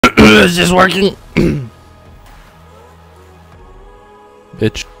Is this working?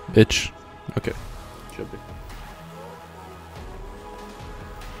 Bitch, bitch. Okay, should be.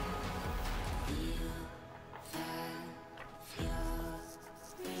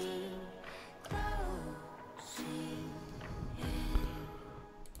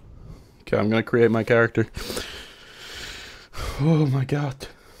 Okay, I'm gonna create my character. Oh my god.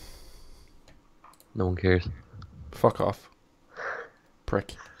 No one cares. Fuck off.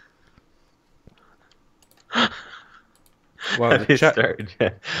 Prick. Wow, Have the you chat. started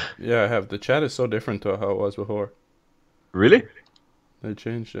yet? Yeah, I have. The chat is so different to how it was before. Really? They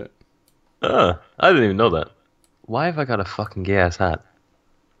changed it. I didn't even know that. Why have I got a fucking gay ass hat?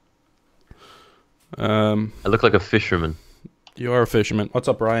 I look like a fisherman. You are a fisherman. What's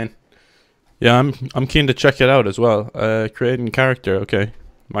up, Ryan? Yeah, I'm keen to check it out as well. Creating character, okay.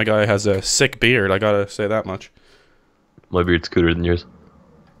 My guy has a sick beard, I gotta say that much. My beard's cooler than yours.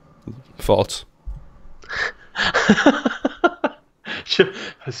 False.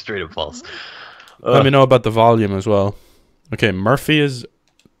 Straight up false. Let me know about the volume as well. Okay, Murphy is...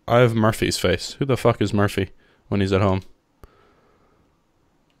 I have Murphy's face. Who the fuck is Murphy when he's at home?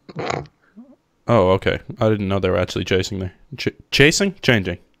 Oh, okay. I didn't know they were actually chasing there. Chasing?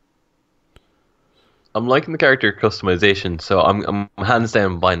 Changing. I'm liking the character customization, so I'm hands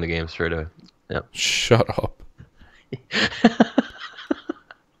down buying the game straight away. Yeah. Shut up.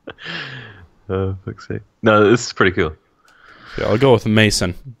 Fuck's sake. No, this is pretty cool. Yeah, I'll go with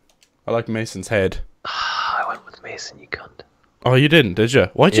Mason. I like Mason's head. I went with Mason, you cunt. Oh, you didn't, did you?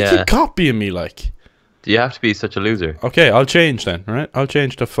 Why'd you keep copying me, like? Do you have to be such a loser? Okay, I'll change then, right? I'll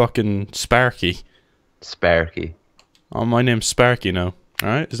change to fucking Sparky. Sparky. Oh, my name's Sparky now.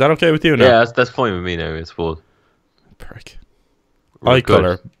 Alright? Is that okay with you now? Yeah, that's fine with me now, I suppose. Prick. We're Eye good.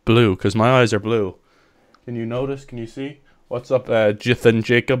 colour, blue, because my eyes are blue. Can you notice? Can you see? What's up, Jithan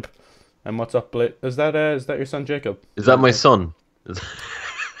Jacob? And what's up, is that your son Jacob? Is that my son?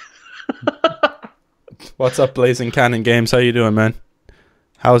 What's up, Blazing Cannon Games? How you doing, man?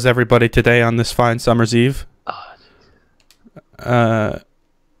 How's everybody today on this fine summer's eve? Oh,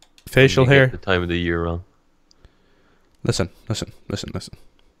 facial hair. The time of the year wrong. Listen.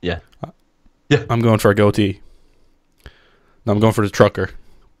 Yeah. I'm going for a goatee. No, I'm going for the trucker.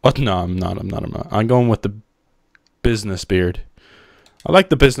 What? No, I'm not. I'm going with the business beard. I like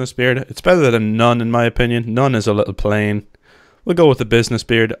the business beard. It's better than none, in my opinion. None is a little plain. We'll go with the business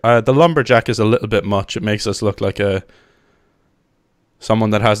beard. The lumberjack is a little bit much. It makes us look like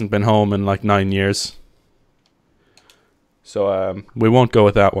someone that hasn't been home in like 9 years. So we won't go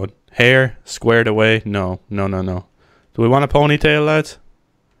with that one. Hair squared away. No. Do we want a ponytail, lads?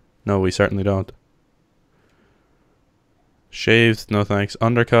 No, we certainly don't. Shaved? No thanks.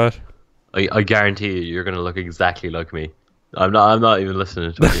 Undercut? I guarantee you're gonna look exactly like me. I'm not even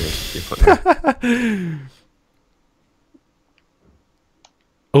listening to what you're putting.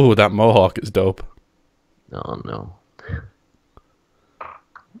 Oh, that mohawk is dope. Oh no.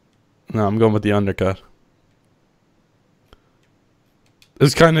 No, I'm going with the undercut.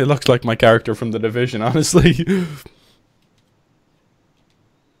 This kind of looks like my character from The Division, honestly.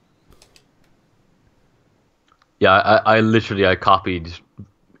 Yeah, I literally copied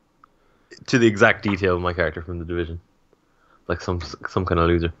to the exact detail of my character from The Division. Like some kind of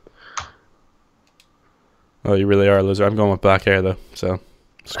loser. Oh, you really are a loser. I'm going with black hair, though, so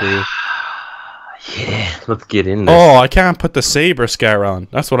screw you. Yeah, let's get in there. Oh, I can't put the Saber scar on.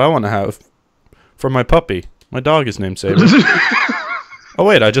 That's what I want to have for my puppy. My dog is named Saber. Oh,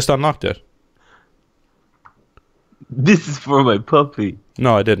 wait, I just unlocked it. This is for my puppy.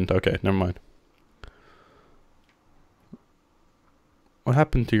 No, I didn't. Okay, never mind. What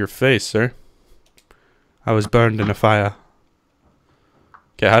happened to your face, sir? I was burned in a fire.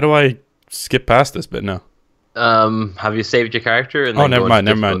 Okay, how do I skip past this bit now? Have you saved your character? And Oh, then never go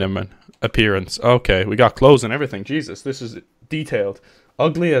into mind. difficult? Appearance. Okay, we got clothes and everything. Jesus, this is detailed.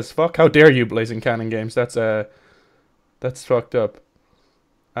 Ugly as fuck. How dare you, Blazing Cannon Games? That's fucked up.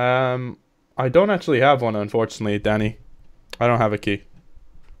 I don't actually have one, unfortunately, Danny. I don't have a key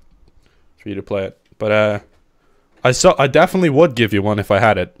for you to play it. But I definitely would give you one if I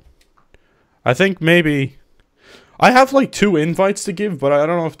had it. I think maybe I have like 2 invites to give, but I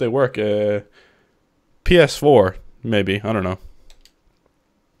don't know if they work. Ps4, maybe. I don't know.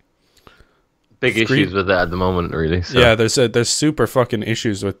 Big issues with that at the moment, really. So. Yeah, there's super fucking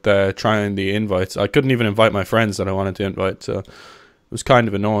issues with trying the invites. I couldn't even invite my friends that I wanted to invite, so it was kind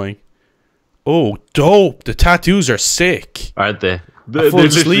of annoying. Oh, dope! The tattoos are sick, Aren't they? They're They're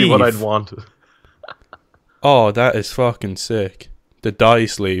literally sleeve. what I'd want. Oh, that is fucking sick. The die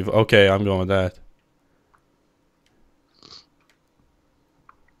sleeve. Okay, I'm going with that.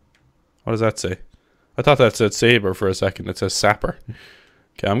 What does that say? I thought that said saber for a second. It says sapper.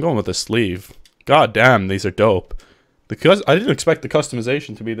 Okay, I'm going with the sleeve. God damn, these are dope. Because I didn't expect the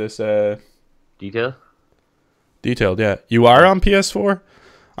customization to be this detailed. Yeah, you are on PS4.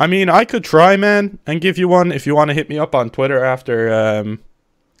 I mean, I could try, man, and give you one if you want to hit me up on Twitter after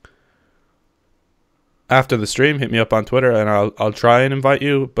the stream. Hit me up on Twitter, and I'll try and invite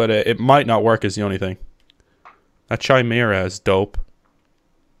you. But it might not work. Is the only thing. That Chimera is dope.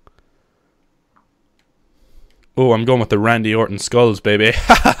 Oh, I'm going with the Randy Orton skulls, baby.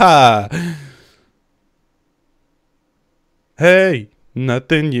 Ha ha ha! Hey,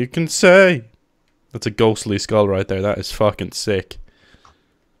 nothing you can say. That's a ghostly skull right there. That is fucking sick.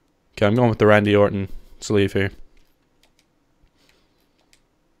 Okay, I'm going with the Randy Orton sleeve here.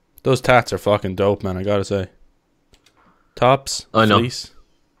 Those tats are fucking dope, man, I gotta say. Tops, fleece.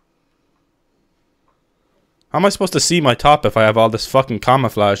 How am I supposed to see my top if I have all this fucking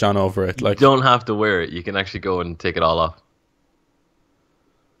camouflage on over it? Like, you don't have to wear it. You can actually go and take it all off.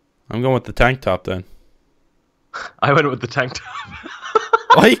 I'm going with the tank top then. I went with the tank top.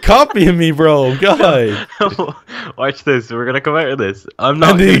 Why are you copying me, bro? God. Watch this. We're gonna come out of this. I'm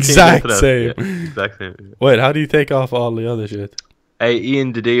not the exact same. Yeah, exact same. Wait, how do you take off all the other shit? Hey,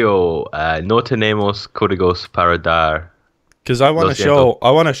 Ian Didio, no tenemos códigos para dar. Because I want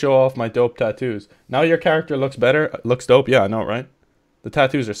to show off my dope tattoos. Now your character looks better, looks dope. Yeah, I know, right? The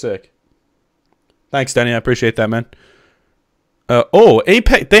tattoos are sick. Thanks, Danny. I appreciate that, man. Oh,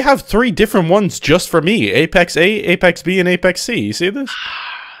 Apex. They have 3 different ones just for me. Apex A, Apex B, and Apex C. You see this?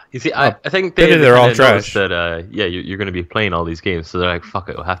 You see, I think they're all trash. That, yeah, you're going to be playing all these games, so they're like, fuck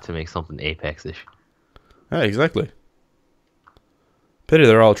it, we'll have to make something Apex-ish. Yeah, exactly. Pity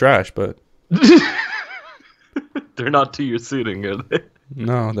they're all trash, but... They're not to your suiting, are they?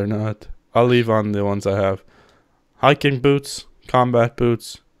 No, they're not. I'll leave on the ones I have. Hiking boots, combat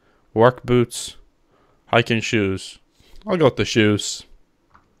boots, work boots, hiking shoes. I'll go with the shoes.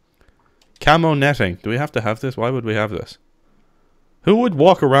 Camo netting. Do we have to have this? Why would we have this? Who would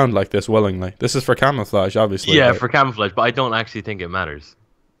walk around like this willingly? This is for camouflage, obviously. Yeah, for camouflage, but I don't actually think it matters.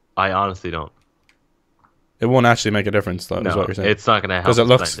 I honestly don't. It won't actually make a difference, though, is what you're saying. It's not going to help.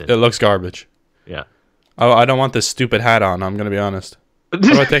 Because it looks garbage. Yeah. Oh, I don't want this stupid hat on, I'm going to be honest. How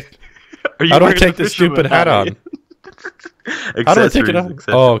do I take, this stupid hat on? How do I take it off?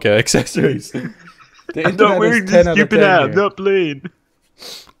 Oh, okay, accessories. I'm not wearing this stupid hat, I'm not playing.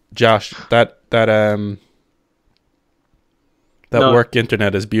 Josh, that work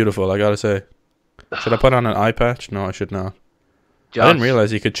internet is beautiful, I gotta say. Should I put on an eye patch? No, I should not. Josh, I didn't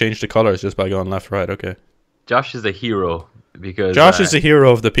realize you could change the colors just by going left, right, okay. Josh is a hero. Because Josh is a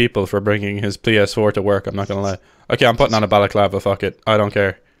hero of the people for bringing his PS4 to work, I'm not gonna lie. Okay, I'm putting on a balaclava, fuck it. I don't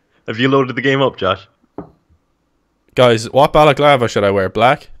care. Have you loaded the game up, Josh? Guys, what balaclava should I wear?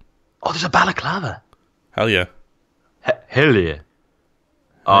 Black? Oh, there's a balaclava. Hell yeah. Hell yeah.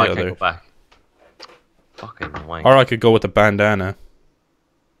 Oh, I can't go back. Fucking wank. Or I could go with the bandana.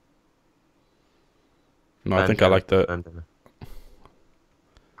 No, I think I like the... Bandana.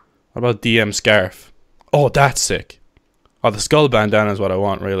 What about DM scarf? Oh, that's sick. Oh, the skull bandana is what I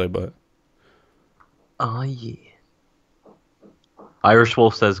want, really, but... Oh, yeah. Irish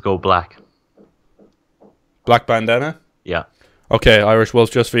Wolf says go black. Black bandana? Yeah. Okay, Irish Wolf,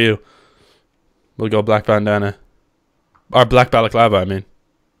 just for you. We'll go black bandana. Or black balaclava, I mean.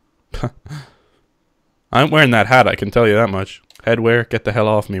 I ain't wearing that hat, I can tell you that much. Headwear, get the hell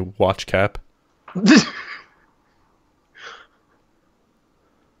off me, watch cap.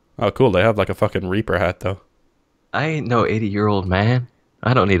 Oh, cool, they have like a fucking Reaper hat, though. I ain't no 80-year-old man.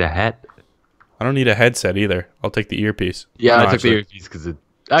 I don't need a hat. I don't need a headset either. I'll take the earpiece. Yeah, no, I took the earpiece because it...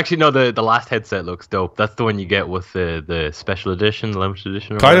 Actually, no, the last headset looks dope. That's the one you get with the special edition, the limited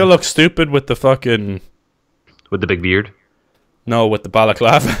edition. Kind of looks stupid with the fucking... With the big beard? No, with the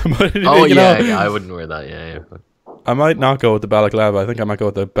balaclava. Oh, yeah, I wouldn't wear that, yeah. I might not go with the balaclava. I think I might go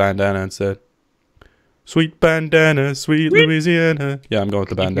with the bandana instead. Sweet bandana, sweet Louisiana. Yeah, I'm going with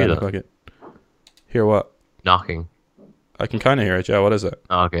the bandana. Fuck it. Hear what? Knocking. I can kind of hear it, yeah. What is it?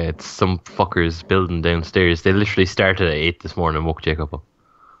 Okay, it's some fuckers building downstairs. They literally started at 8 this morning and woke Jacob up.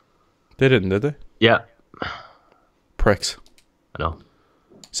 They didn't, did they? Yeah. Pricks. I know.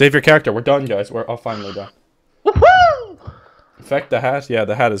 Save your character. We're done, guys. We're all finally done. Woohoo! Affect the hat. Yeah,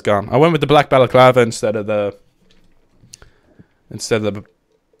 the hat is gone. I went with the black balaclava instead of the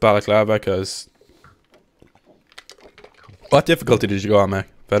balaclava because... What difficulty did you go on, Mac?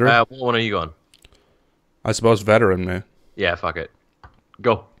 Veteran? What one are you on? I suppose veteran, man. Yeah, fuck it.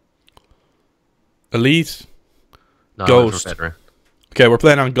 Go. Elite. No, Ghost. Veteran. Okay, we're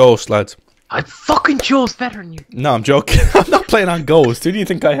playing on Ghost, lads. I fucking chose veteran. You. No, I'm joking. I'm not playing on Ghost. Who do you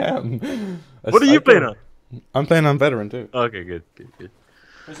think I am? What are you playing on? I'm playing on Veteran too. Okay, good, good, good.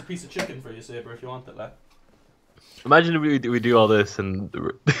 There's a piece of chicken for you, Saber, if you want it, lad. Imagine if we do all this and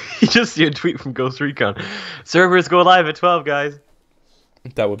you just see a tweet from Ghost Recon. Servers go live at 12, guys.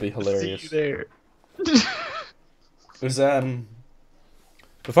 That would be hilarious. See you there. There's the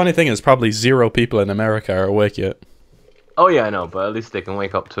funny thing is probably 0 people in America are awake yet. Oh yeah, I know, but at least they can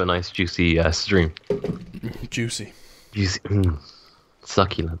wake up to a nice juicy stream. Juicy. Juicy,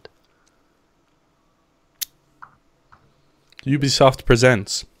 succulent. Ubisoft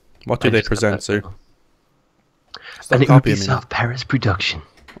presents. What do they present, sir? An Ubisoft Paris production.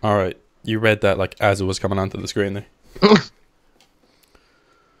 All right, you read that like as it was coming onto the screen there.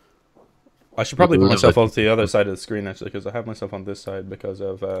 I should probably put myself on the other side of the screen actually, because I have myself on this side because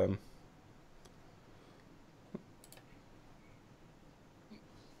of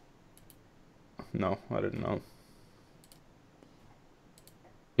No, I didn't know.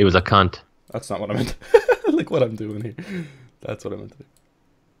 It was a cunt. That's not what I meant. Look what I'm doing here. That's what I meant to do.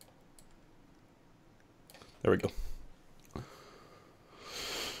 There we go.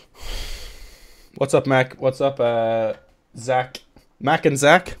 What's up, Mac? What's up, Zach? Mac and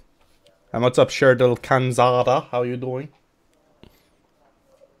Zach? And what's up, Sherdal Kanzada? How you doing?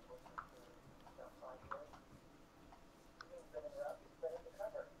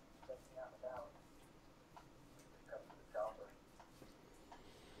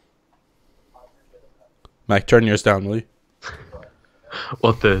 Mac, turn yours down, will you?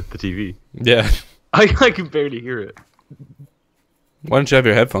 What, the TV? Yeah. I can barely hear it. Why don't you have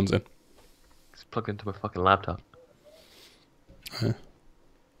your headphones in? It's plugged into my fucking laptop.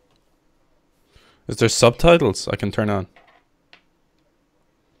 Is there subtitles I can turn on?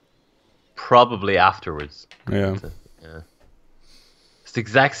 Probably afterwards. Yeah. Yeah. It's the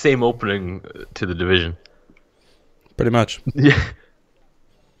exact same opening to The Division. Pretty much. Yeah.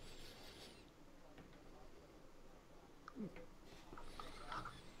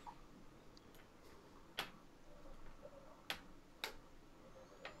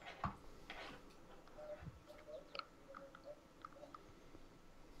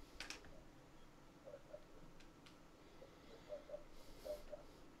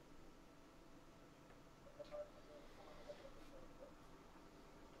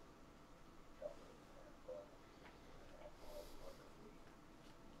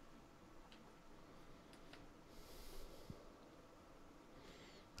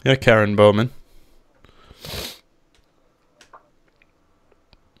 Yeah, Karen Bowman.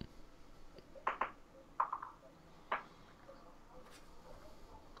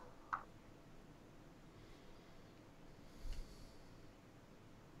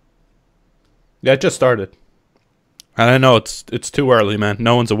 Yeah, it just started. And I know it's too early, man.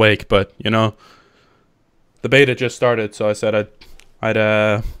 No one's awake, but you know, the beta just started, so I said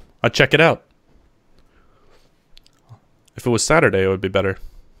I'd check it out. If it was Saturday, it would be better.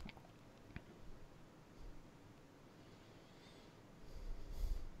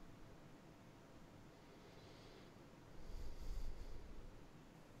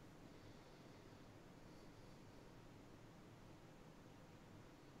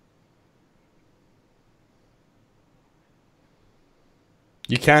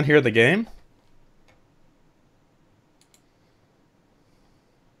 You can't hear the game?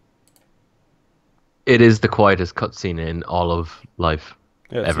 It is the quietest cutscene in all of life.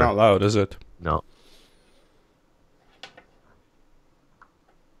 Yeah, it's ever. not loud, is it? No.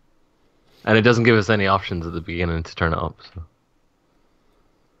 And it doesn't give us any options at the beginning to turn it up. So.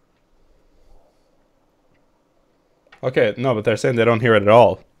 Okay, no, but they're saying they don't hear it at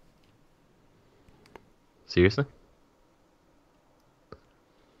all. Seriously?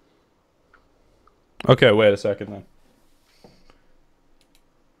 Okay, wait a second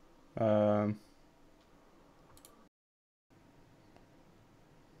then.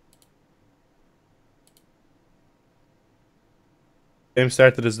 Game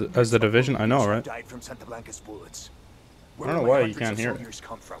started as the Division. I know, right? Died from Santa Blanca's bullets. I don't know why you can't hear it.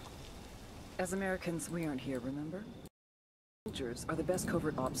 Come from? As Americans, we aren't here, remember? Soldiers are the best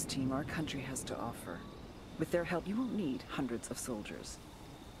covert ops team our country has to offer. With their help, you won't need hundreds of soldiers.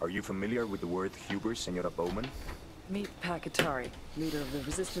 Are you familiar with the word Huber, Senora Bowman? Meet Pat Qatari, leader of the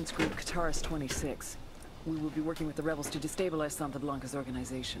resistance group Qataris 26. We will be working with the rebels to destabilize Santa Blanca's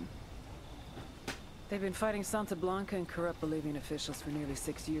organization. They've been fighting Santa Blanca and corrupt Bolivian officials for nearly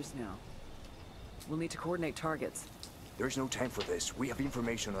 6 years now. We'll need to coordinate targets. There's no time for this. We have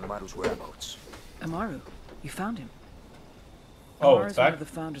information on Amaru's whereabouts. Amaru, you found him. Oh, Amaru's it's one back? of the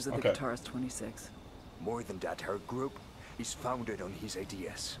founders of the Okay. Qataris 26. More than that, her group is founded on his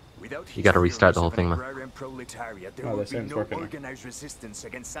ideas. Without You gotta his restart the whole theories thing, of man. an agrarian proletariat, there Oh, would that be sounds no working. organized resistance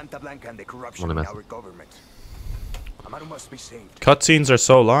against Santa Blanca and the corruption Only in mess. our government. Amaru must be saved. Cutscenes are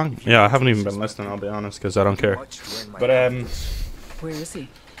so long. Yeah, I haven't even been listening, I'll be honest, because I don't care. Much to earn my But, confidence. Where is he?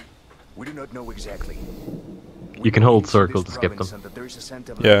 We do not know exactly. You can hold circle to skip them.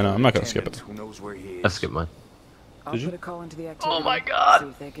 Yeah, no, I'm not gonna skip it. Who knows where he is. Let's skip mine. I'll Did you? put a call into the activity. Oh my God. See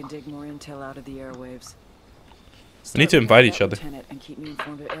if they can dig more intel out of the airwaves. We need to Start invite with each that other. lieutenant and keep me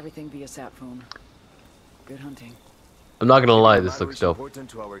informed of everything via sat phone. Good hunting. I'm not gonna lie, this Amaru looks is dope. important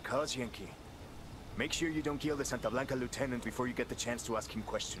to our cause, Yankee. Make sure you don't kill the Santa Blanca lieutenant before you get the chance to ask him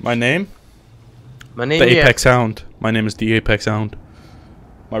questions. My name? My name The is Apex Hound. My name is the Apex Hound.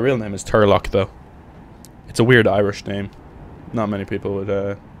 My real name is Turlock, though. It's a weird Irish name. Not many people would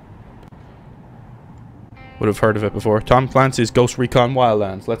have heard of it before. Tom Clancy's Ghost Recon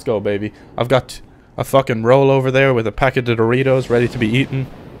Wildlands. Let's go, baby. I've got a fucking roll over there with a packet of Doritos ready to be eaten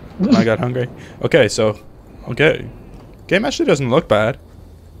when I got hungry. Okay, so... Okay. Game actually doesn't look bad.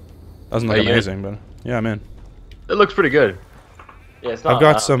 Doesn't look Are you in? amazing, but... Yeah, I'm in. It looks pretty good. Yeah, it's not. I've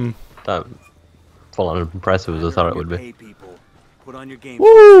got some... That full on impressive as I thought it would be. Hey, people. Put on your game.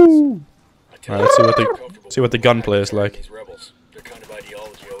 Woo! Alright, let's see what the gunplay is like.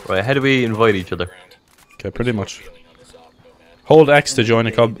 Right, how do we invite each other? Okay, pretty much. Hold X to join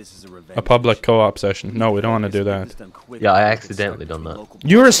a public co-op session. No, we don't want to do that. Yeah, I accidentally done that.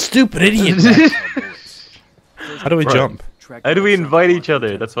 You're a stupid idiot. How do we Right. jump? How do we invite each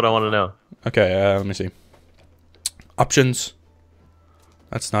other? That's what I want to know. Okay, let me see. Options.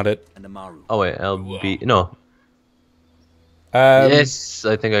 That's not it. Oh wait, LB. No. Um, Yes,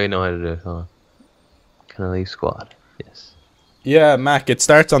 I think I know how to do it. Hold on. Can I leave squad? Yes. Yeah, Mac, it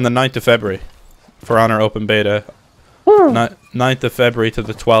starts on the 9th of February for Honor Open Beta. 9th of February to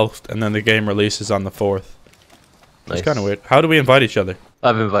the 12th, and then the game releases on the 4th. Nice. It's kind of weird. How do we invite each other?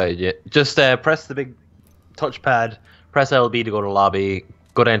 I've invited you. Just press the big touchpad, press LB to go to lobby,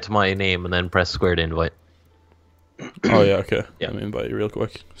 go down to my name, and then press square to invite. Oh, yeah, okay. Yeah. Let me invite you real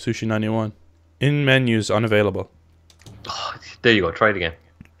quick. Sushi91. In menus, unavailable. Oh, there you go. Try it again.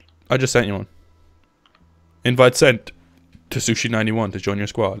 I just sent you one. Invite sent to Sushi91 to join your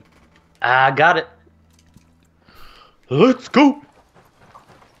squad. I got it. Let's go.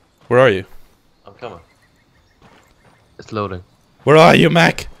 Where are you? I'm coming. It's loading. Where are you,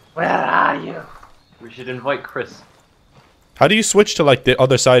 Mac? Where are you? We should invite Chris. How do you switch to, like, the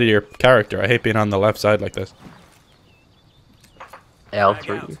other side of your character? I hate being on the left side like this.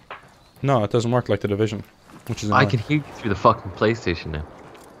 L3. No, it doesn't work like the Division, which is I annoying. can hear you through the fucking PlayStation now.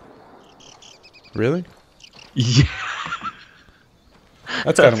 Really? Yeah.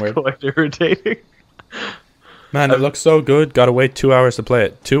 That's kind of weird. Quite irritating. Man, it looks so good. Gotta wait 2 hours to play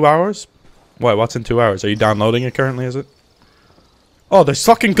it. 2 hours? What? What's in 2 hours? Are you downloading it currently, is it? Oh, there's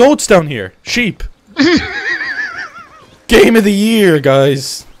fucking goats down here. Sheep. Game of the year,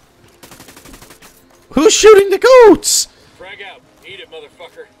 guys. Who's shooting the goats? Frag out. Eat it,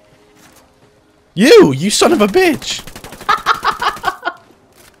 motherfucker. You son of a bitch.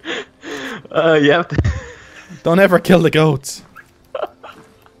 Yeah. Don't ever kill the goats.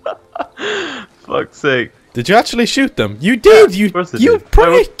 Fuck's sake. Did you actually shoot them? You did, of course I you did.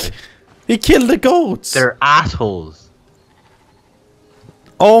 prick. He killed the goats. They're assholes.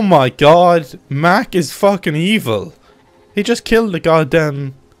 Oh my god, Mac is fucking evil. He just killed the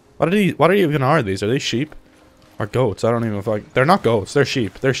goddamn... What even are these? Are they sheep? Or goats? I don't even fuck... They're not goats, they're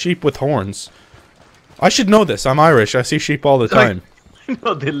sheep. They're sheep with horns. I should know this, I'm Irish, I see sheep all the time.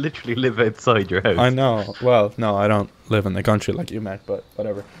 No, they literally live outside your house. I know, well, no, I don't live in the country like you, Mac, but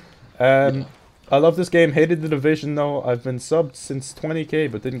whatever. I love this game, hated the Division though. I've been subbed since 20k,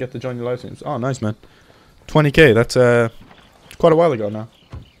 but didn't get to join your live streams. Oh, nice, man. 20k, that's quite a while ago now.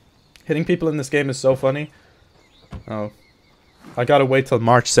 Hitting people in this game is so funny. Oh, I gotta wait till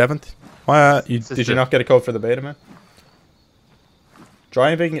March 7th. Why? Did you not get a code for the beta, man?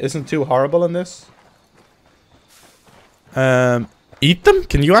 Driving isn't too horrible in this. Eat them?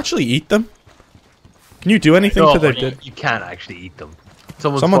 Can you actually eat them? Can you do anything No, to their... you can't actually eat them.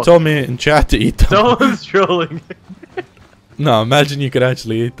 Someone told me in chat to eat them. Someone's trolling. No, imagine you could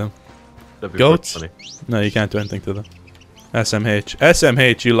actually eat them. That'd be Goats? funny. No, you can't do anything to them. SMH.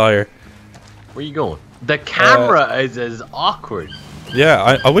 SMH, you liar. Where you going? The camera is as awkward.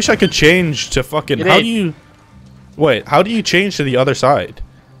 Yeah, I wish I could change to fucking... It How ain't. do you... Wait, how do you change to the other side?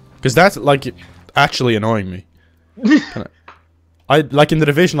 Because that's, like, actually annoying me. Like, in the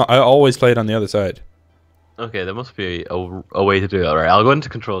Division, I always played on the other side. Okay, there must be a way to do it. Alright, I'll go into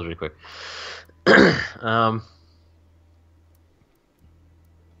controls really quick.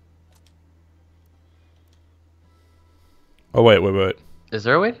 Oh, wait. Is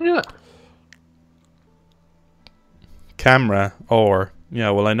there a way to do it? Camera or...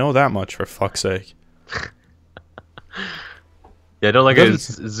 Yeah, well, I know that much, for fuck's sake. Yeah, I don't like It it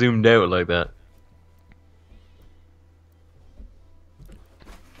zoomed out like that.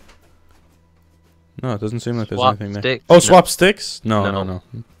 No, it doesn't seem like there's Swap anything there. sticks? Oh, No. swap sticks? No. No.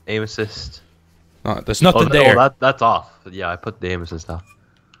 Aim assist. No, there's nothing Oh, there. that's off. Yeah, I put the aim assist off.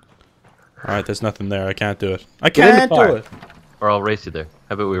 Alright, there's nothing there. I can't do it. I Get in the can't car. do it. Or I'll race you there.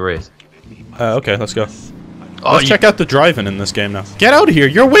 How about we race? Okay, let's go. Oh, Let's check out the driving in this game now. Get out of here!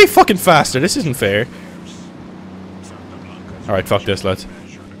 You're way fucking faster. This isn't fair. Alright, fuck this, lads.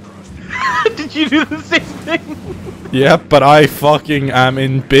 Did you do the same thing? Yep, but I fucking am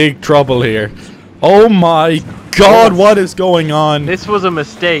in big trouble here. Oh my god, what is going on? This was a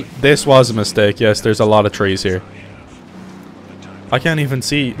mistake. This was a mistake, yes. There's a lot of trees here. I can't even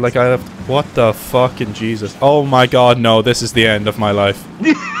see. Like, I have... What the fucking Jesus? Oh my god, no. This is the end of my life.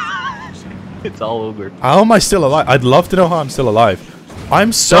 It's all over. How am I still alive? I'd love to know how I'm still alive.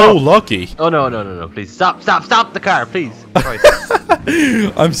 I'm so lucky. Oh, no. Please, stop the car, please. Christ.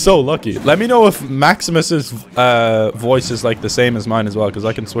 I'm so lucky. Let me know if Maximus's voice is like the same as mine as well, because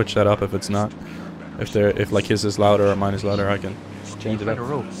I can switch that up if it's not. If like his is louder or mine is louder, I can change it up.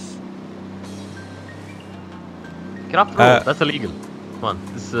 Get off the road. That's illegal. Come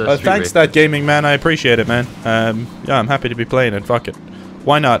on. This is a street thanks, race. that gaming man. I appreciate it, man. Yeah, I'm happy to be playing it. Fuck it.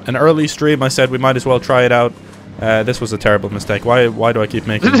 Why not? An early stream. I said we might as well try it out. This was a terrible mistake. Why do I keep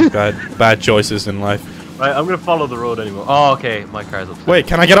making bad choices in life? Right, I'm gonna follow the road anymore. Oh, okay. My car's up. Wait,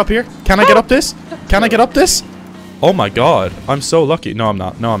 can I get up here? Can I get up this? Can I get up this? Oh my god, I'm so lucky. No, I'm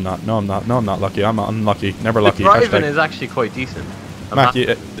not. No, I'm not. No, I'm not. No, I'm not lucky. I'm unlucky. Never lucky. The driving Hashtag. is actually quite decent. Mac,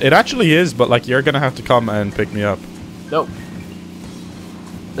 it actually is, but like you're gonna have to come and pick me up. Nope.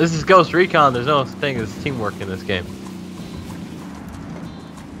 This is Ghost Recon. There's no thing as teamwork in this game.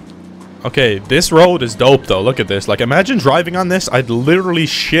 Okay, this road is dope though. Look at this. Like, imagine driving on this. I'd literally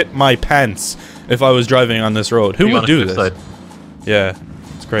shit my pants if I was driving on this road. Who would do this? Side. Yeah,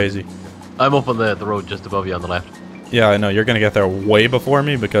 it's crazy. I'm up on the road just above you on the left. Yeah, I know. You're gonna get there way before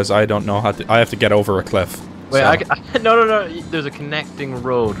me because I don't know how to. I have to get over a cliff. Wait, so. no. There's a connecting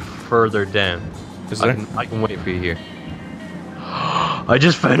road further down. Is there? I can wait for you here. I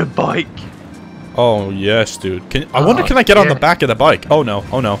just found a bike. Oh yes, dude. I wonder, can I get on the back of the bike? Oh no!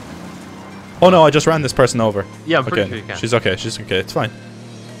 Oh no! Oh no! I just ran this person over. Yeah, I'm pretty okay. sure you can. She's okay. She's okay. It's fine.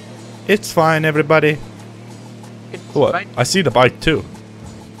 It's fine, everybody. What? Fine. I see the bike too.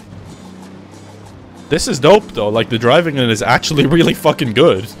 This is dope though. Like, the driving in it is actually really fucking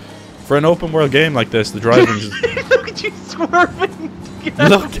good. For an open world game like this, the driving is... Look at you swerving.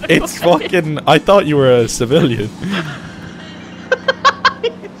 Look, it's fucking... I thought you were a civilian.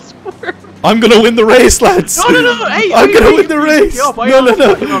 I'm gonna win the race, lads! No! Hey, I'm gonna win the race! No!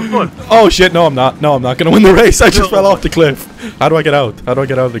 Oh shit, no I'm not. No, I'm not gonna win the race. I just fell off the cliff. How do I get out? How do I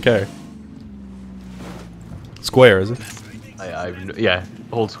get out of the car? Square, is it? Yeah,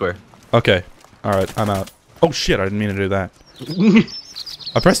 hold square. Okay. Alright, I'm out. Oh shit, I didn't mean to do that.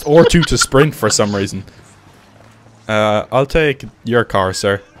 I pressed R2 to sprint for some reason. I'll take your car,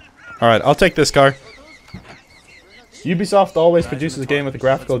 sir. Alright, I'll take this car. Ubisoft always produces a game with a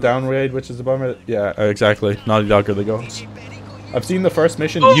graphical downgrade, which is a bummer. Yeah, exactly. Naughty Dog are the goats. I've seen the first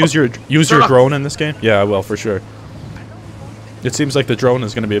mission. Use your drone in this game. Yeah, I will for sure. It seems like the drone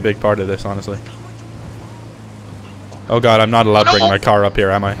is going to be a big part of this, honestly. Oh god, I'm not allowed to bring my car up here,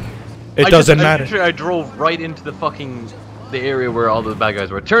 am I? It doesn't matter. I drove right into the area where all the bad guys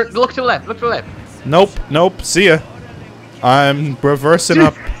were. Look to the left. Look to the left. Nope. See ya. I'm reversing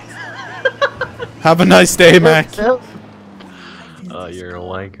up. Have a nice day, Mac. Oh, you're a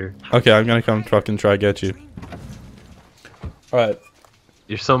wanker. Okay, I'm gonna come fucking try get you. Alright.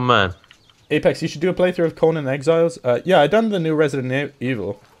 You're some man. Apex, you should do a playthrough of Conan Exiles. Yeah, I done the new Resident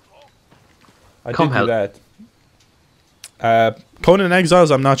Evil. I did do that. Conan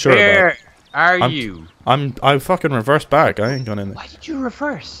Exiles, I'm not sure about. Where are you? I fucking reversed back. I ain't going in there. Why did you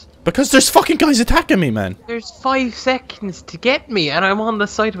reverse? Because there's fucking guys attacking me, man. There's 5 seconds to get me, and I'm on the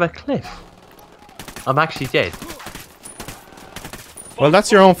side of a cliff. I'm actually dead. Well,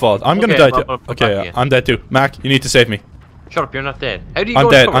 that's your own fault. I'm gonna die too. I'm Okay, I'm dead too. Mac, you need to save me. Shut up, you're not dead. How do you I'm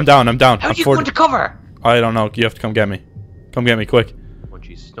go dead. to cover? I'm down. I'm down. How do you go into cover? I don't know. You have to come get me. Come get me, quick. Oh,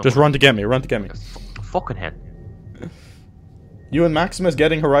 Jesus, Just run to get me. Run to get me. Fucking hell. You and Maximus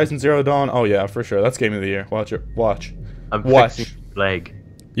getting Horizon Zero Dawn? Oh yeah, for sure. That's game of the year. Watch it. Watch. I'm Watch. fixing the leg.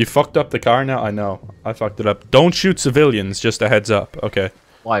 You fucked up the car now? I know. I fucked it up. Don't shoot civilians, just a heads up. Okay.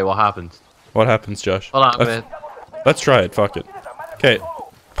 Why? What happens? What happens, Josh? Hold on, man. Let's try it. Fuck it. Okay.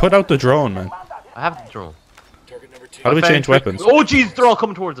 Put out the drone, man. I have the drone. How do we change weapons? Oh jeez, they're all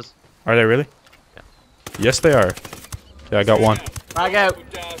coming towards us. Are they really? Yeah. Yes, they are. Yeah, I got one. Back out.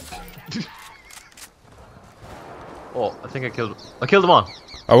 Oh, I think I killed them all.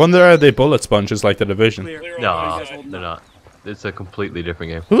 I wonder are they bullet sponges like the Division? No, they're not. It's a completely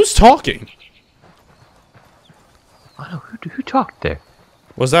different game. Who's talking? I don't know, who talked there?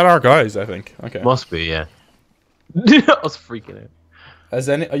 Was that our guys, I think? Okay. Must be, yeah. I was freaking out. As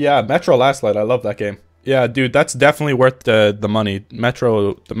any, yeah, Metro Last Light. I love that game. Yeah, dude, that's definitely worth the money.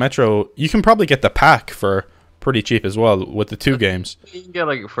 The Metro. You can probably get the pack for pretty cheap as well with the 2 games. You can get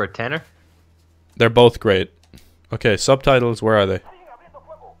like for a tenner. They're both great. Okay, subtitles. Where are they?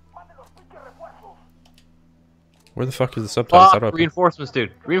 Where the fuck is the subtitles? How do I Reinforcements,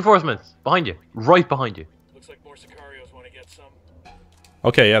 dude. Reinforcements behind you, right behind you. Looks like more Sicarios want to get some.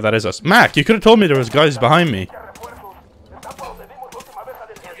 Okay, yeah, that is us. Mac, you could have told me there was guys behind me. Target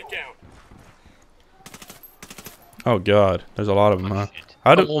down. Oh god, there's a lot of them. Huh?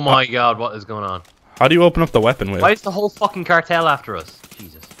 Oh my god, what is going on? How do you open up the weapon wheel? Why is the whole fucking cartel after us?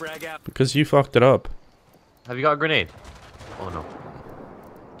 Jesus. Because you fucked it up. Have you got a grenade? Oh no.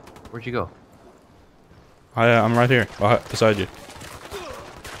 Where'd you go? I'm right here, beside you.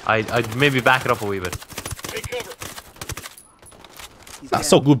 I'd maybe back it up a wee bit. Take cover. That's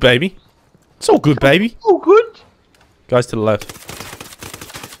so good, baby. So good, baby. Oh, good. Guys to the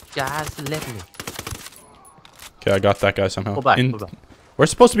left. Guys, let me. Okay, I got that guy somehow. Pull back, pull back. We're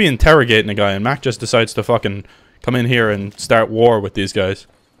supposed to be interrogating a guy, and Mac just decides to fucking come in here and start war with these guys.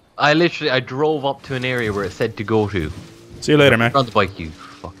 I drove up to an area where it said to go to. See you later, Mac. On the bike, you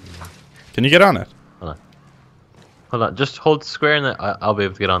fucking. Can you get on it? Hold on. Just hold square and then I'll be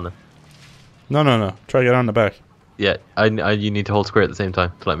able to get on there. No. Try to get on the back. Yeah, you need to hold square at the same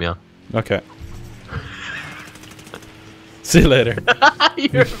time to let me on. Okay. See you later.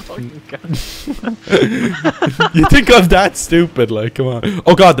 You're a fucking guy. You think I'm that stupid? Like, come on.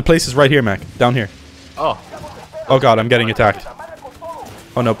 Oh god, the place is right here, Mac. Down here. Oh. Oh god, I'm getting attacked.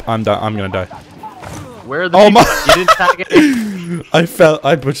 Oh nope, I'm gonna die. Where are the Oh people? my! You didn't tag it? I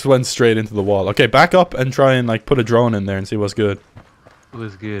just went straight into the wall. Okay, back up and try and like put a drone in there and see what's good. It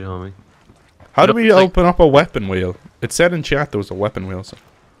was good, homie. How do we open up a weapon wheel? It said in chat there was a weapon wheel. So.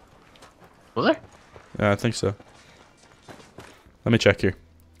 Was there? Yeah, I think so. Let me check here.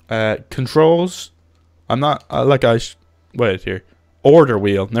 Controls. I'm not wait here. Order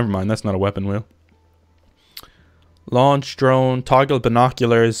wheel. Never mind. That's not a weapon wheel. Launch drone. Toggle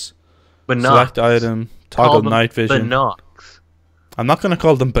binoculars. Select item. Toggle night vision. Binocs. I'm not gonna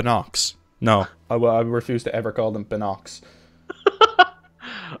call them binocs. No, I refuse to ever call them binocs.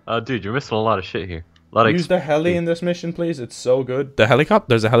 Dude, you're missing a lot of shit here. Use the heli in this mission, please. It's so good. The helicopter.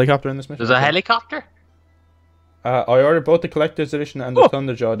 There's a helicopter in this mission. There's a helicopter. I ordered both the collector's edition and the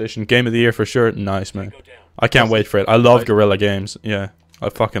Thunderjaw edition. Game of the year for sure. Nice, man. I can't wait for it. I love Guerrilla Games. Yeah, I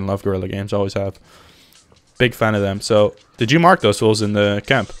fucking love Guerrilla Games. Always have. Big fan of them. So, did you mark those fools in the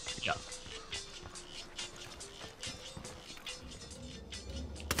camp? Yeah.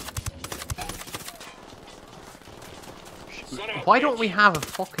 Why don't we have a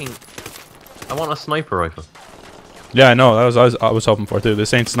fucking... I want a sniper rifle. Yeah, I know. That was I was hoping for too.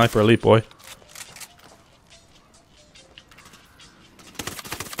 This ain't Sniper Elite, boy.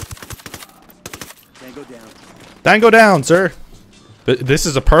 Tango down, sir. But this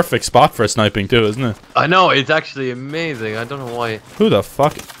is a perfect spot for sniping too, isn't it? I know, it's actually amazing. I don't know why. Who the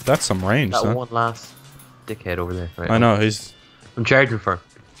fuck? That's some range, That huh? one last dickhead over there. Right, I know, he's... I'm charging for him.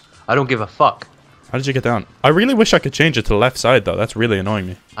 I don't give a fuck. How did you get down? I really wish I could change it to the left side, though. That's really annoying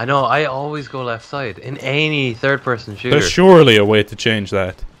me. I know, I always go left side in any third-person shooter. There's surely a way to change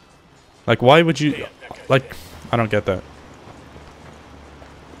that. Like, why would you... Like, I don't get that.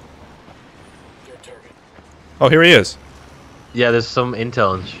 Oh, here he is. Yeah, there's some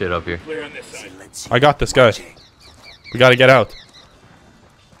intel and shit up here. Clear on this side. I got this guy. We gotta get out.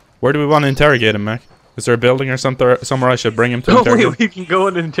 Where do we want to interrogate him, Mac? Is there a building or something somewhere I should bring him to interrogate? Wait, we can go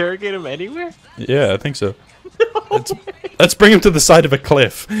and interrogate him anywhere? Yeah, I think so. Let's bring him to the side of a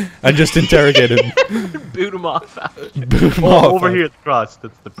cliff and just interrogate him. Boot him off. Boot him off. Over here at the cross.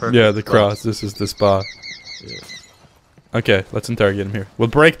 That's the perfect Yeah, the spot. cross. This is the spot. Yeah. Okay, let's interrogate him here. We'll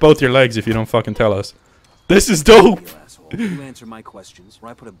break both your legs if you don't fucking tell us. This is dope! You answer my questions, or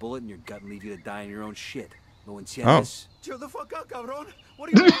I put a bullet in your gut and leave you to die in your own shit. No Oh. Chill the fuck out, cabron.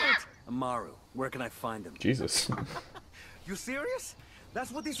 What do you want? Amaru, where can I find him? Jesus. You serious?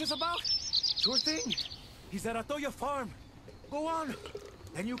 That's what this is about? Sure thing. He's at Atoya farm. Go on.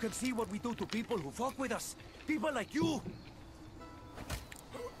 Then you can see what we do to people who fuck with us. People like you.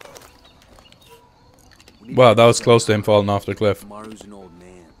 Wow, that was close to him falling off the cliff. Amaru's an old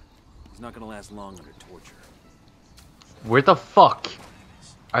man. He's not gonna last long under torture. Where the fuck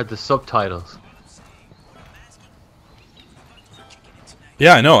are the subtitles?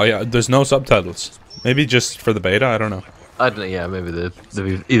 Yeah, I know. There's no subtitles. Maybe just for the beta. I don't know. I don't know, yeah, maybe they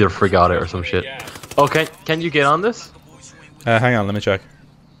either forgot it or some shit. Okay, can you get on this? Hang on, let me check.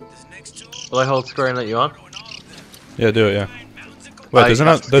 Will I hold square and let you on? Yeah, do it. Yeah. Wait,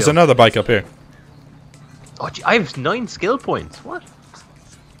 there's another bike up here. Oh, gee, I have 9 skill points. What?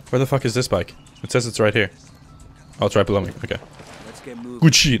 Where the fuck is this bike? It says it's right here. Oh, it's right below me. Okay. Let's get moving.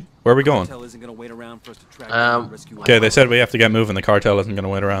 Good shit. Where are we going? Cartel isn't gonna wait around for us to track down and rescue Okay, they said we have to get moving. The cartel isn't going to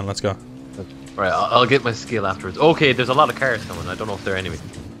wait around. Let's go. Right, I'll get my skill afterwards. Okay, there's a lot of cars coming. I don't know if they're enemies.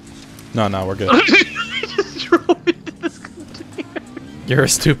 No, we're good. I just drove into this container. You're a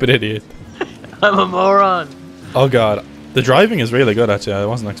stupid idiot. I'm a moron. Oh god. The driving is really good, actually. I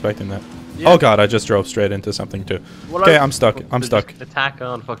wasn't expecting that. Yeah. Oh god, I just drove straight into something too. Well, Okay, I'm stuck. I'm to stuck. just attack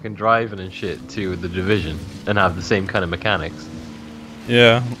on fucking driving and shit to the Division and have the same kind of mechanics.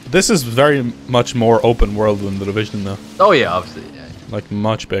 Yeah. This is very much more open world than the Division, though. Oh yeah, obviously. Yeah. Like,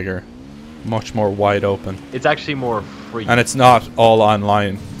 much bigger. Much more wide open. It's actually more free. And it's not all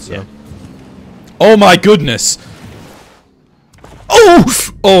online, so. Yeah. Oh my goodness! Oh!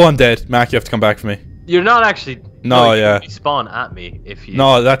 Oh, I'm dead. Mac, you have to come back for me. You're not actually. No, you yeah. Respawn at me if you.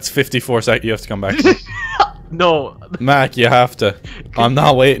 No, that's 54 seconds. You have to come back for me. No. Mac, you have to. I'm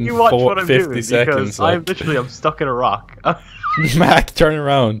not waiting You watch for what I'm 50 doing, seconds. because Like. I'm stuck in a rock. Mac, turn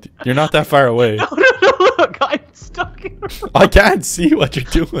around. You're not that far away. No, look, I'm stuck in a rock. I can't see what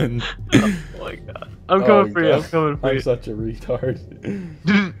you're doing. Oh my god. I'm coming for you, I'm coming for I'm you. such a retard.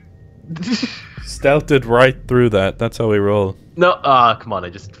 Stealthed right through that. That's how we roll. No, come on, I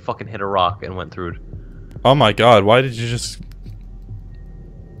just fucking hit a rock and went through it. Oh my god, why did you just...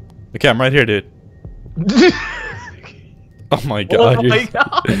 Okay, I'm right here, dude. Oh my god, Oh my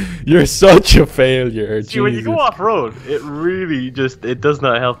god. you're such a failure. See, when you Jesus. go off-road, it really just, it does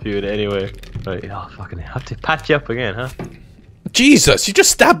not help you in any way. Right, oh, fucking have to patch you up again, huh? Jesus, you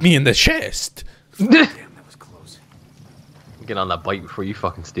just stabbed me in the chest. Damn, that was close. Get on that bike before you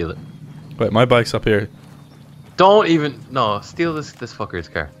fucking steal it. Wait, my bike's up here. Don't even, no, steal this fucker's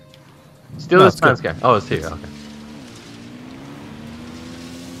car. Steal No, this it's man's good. car. Oh, it's here, okay.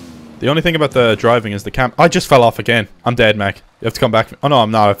 The only thing about the driving is the cam. I just fell off again. I'm dead, Mac. You have to come back. Oh no,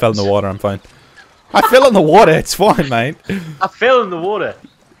 I'm not. I fell in the water. I'm fine. I fell in the water. It's fine, mate. I fell in the water.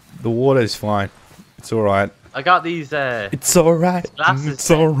 The water is fine. It's all right. I got these, It's all right. glasses.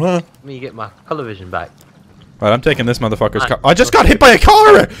 It's all right. Let me get my color vision back. Right, I'm taking this motherfucker's car. I just got hit by a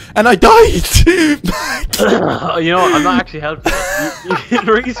car and I died. Mac. You know what? I'm not actually helping you. You can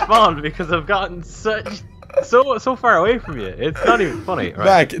respawn because I've gotten so far away from you. It's not even funny,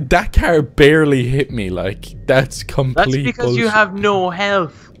 right? Mac, that car barely hit me. Like, that's complete That's because you bullshit. have no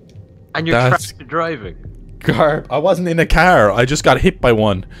health and you're That's- trapped driving. Car. I wasn't in a car. I just got hit by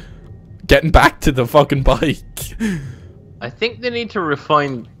one. Getting back to the fucking bike. I think they need to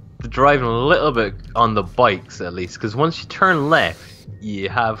refine the driving a little bit on the bikes at least, because once you turn left, you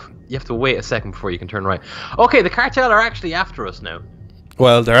have to wait a second before you can turn right. Okay, the cartel are actually after us now.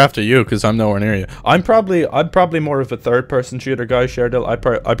 Well, they're after you because I'm nowhere near you. I'm probably more of a third-person shooter guy, Sherdil. I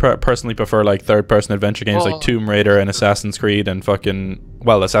personally prefer like third-person adventure games like Tomb Raider and Assassin's Creed and fucking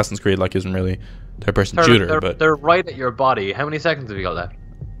Assassin's Creed like isn't really third-person shooter, but they're right at your body. How many seconds have you got left?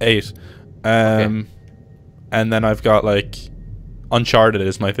 8. And then I've got like Uncharted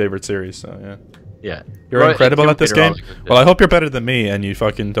is my favorite series. So yeah, Yeah. you're Right, incredible at this game. Tomb Raider, Well, I hope you're better than me and you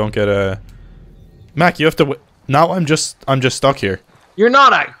fucking don't get a. Mac, you have to. Now I'm just stuck here. You're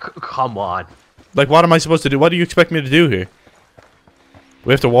not a. Come on. Like, what am I supposed to do? What do you expect me to do here?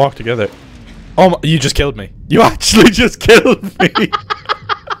 We have to walk together. Oh, you just killed me. You actually just killed me.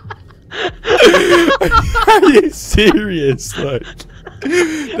 Are you serious? Like,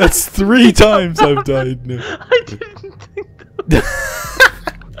 that's 3 times I've died now. I didn't think that.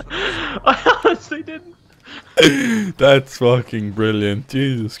 I honestly didn't. That's fucking brilliant.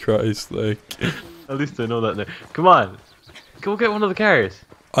 Jesus Christ, like. At least I know that now. Come on. Go get one of the cars.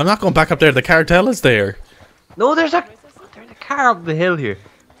 I'm not going back up there. The cartel is there. No, there's a car up the hill here.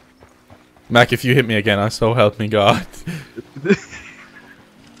 Mac, if you hit me again, I so help me God.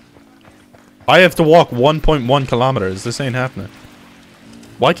 I have to walk 1.1 kilometers. This ain't happening.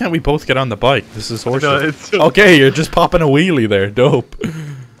 Why can't we both get on the bike? This is horseshit. Okay, you're just popping a wheelie there. Dope.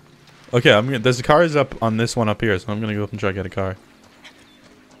 Okay, there's cars up on this one up here, so I'm gonna go up and try to get a car.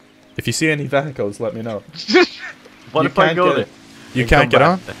 If you see any vehicles, let me know. What You if I can't go get there? it. You and can't come get back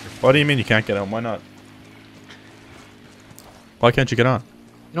on? there? What do you mean you can't get on? Why not? Why can't you get on?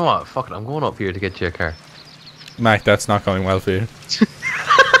 You know what? Fuck it. I'm going up here to get you a car. Mac, that's not going well for you. Just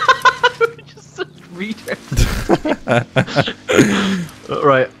such retard.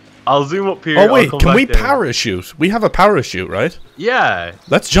 Right. I'll zoom up here. Oh I'll wait, come can back we down. parachute? We have a parachute, right? Yeah.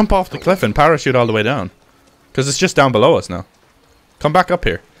 Let's jump off the cliff and parachute all the way down. Because it's just down below us now. Come back up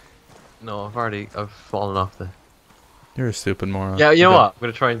here. No, I've fallen off the. You're a stupid moron. Yeah, you know Okay. what? I'm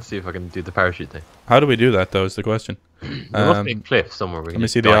gonna try and see if I can do the parachute thing. How do we do that, though, is the question. There must be a cliff somewhere. We Let can me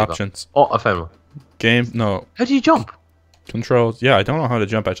just see the dive up. options. Oh, I found one. Game, no. How do you jump? Controls. Yeah, I don't know how to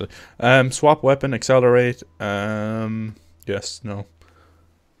jump, actually. Swap weapon, accelerate. Yes, no.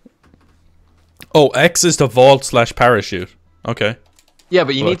 Oh, X is the vault / parachute. Okay. Yeah,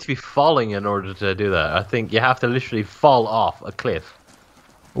 but you What? need to be falling in order to do that. I think you have to literally fall off a cliff.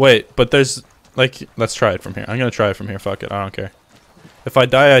 Wait, but there's, like, let's try it from here. I'm gonna try it from here, fuck it, I don't care. If I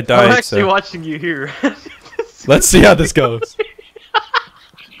die, I die. I'm it's, actually watching you here. Let's see how this goes.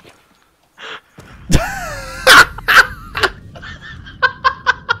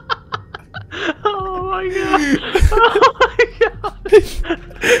 Oh my god! Oh my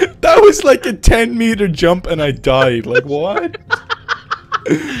god! That was like a 10-meter jump and I died. Like, what?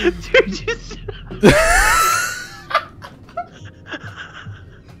 Dude, just...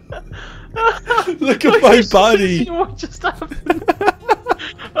 Look at my body. What just happened?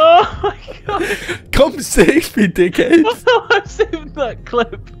 Oh my god! Come save me, dickhead. I'm saving that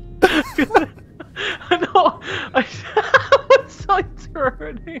clip. I know. My sides are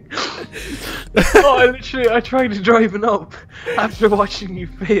hurting. Oh, I tried driving up after watching you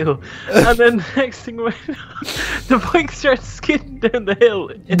fail, and then the next thing when the bike starts skidding down the hill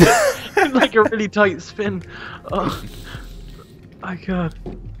in like a really tight spin. Oh my god.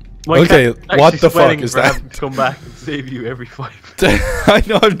 My Okay, cat's what actually the fuck sweating is for that? having to come back and save you every 5 I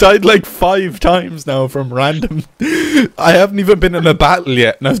know, I've died like 5 times now from random. I haven't even been in a battle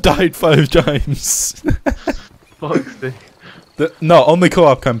yet and I've died 5 times. Fuck's sake. No, only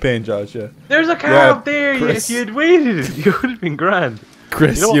co-op campaign, Josh, yeah. There's a car Yeah, up there. Chris. If you'd waited, you would have been grand.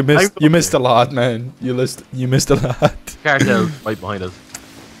 Chris, You know, you missed a lot, man. You missed a lot. Cartel's right behind us.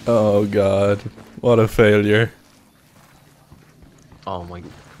 Oh god. What a failure. Oh my,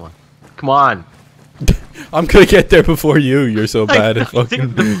 come on. Come on. I'm gonna get there before you. You're so bad at I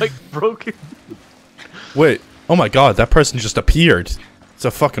think the fucking. bike broke it. Wait. Oh my god, that person just appeared. It's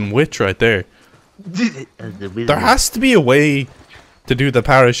a fucking witch right there. There has to be a way to do the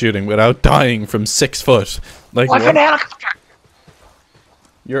parachuting without dying from 6 foot. Like, Like what? an helicopter.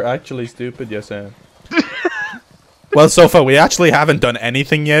 You're actually stupid, yes I am. Well, so far we actually haven't done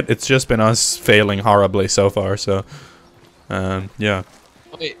anything yet. It's just been us failing horribly so far. So, yeah.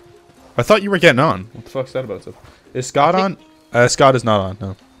 Wait, I thought you were getting on. What the fuck's that about? Is Scott on? Scott is not on.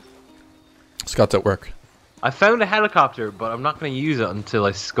 No. Scott's at work. I found a helicopter, but I'm not going to use it until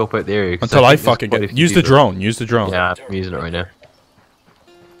I scope out the area. 'cause Until I think there's fucking quite a get. few Use the people. drone. Use the drone. Yeah, I'm using it right now.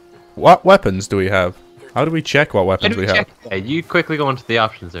 What weapons do we have? How do we check what How weapons do we we have? check? Yeah, you quickly go into the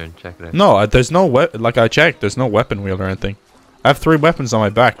options there and check it out. No, there's no like I checked. There's no weapon wheel or anything. I have 3 weapons on my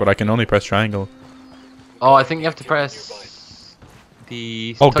back, but I can only press triangle. Oh, I think you have to press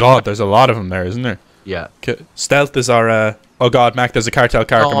the... Oh god, there's a lot of them there, isn't there? Yeah. Stealth is our. Oh god, Mac, there's a cartel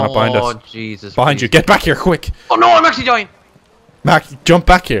car coming up behind us. Oh, Jesus. Behind you. please. Get back here, quick! Oh no, I'm actually dying. Mac, jump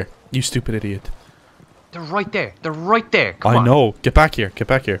back here. You stupid idiot. They're right there. They're right there. Come I on. know. Get back here. Get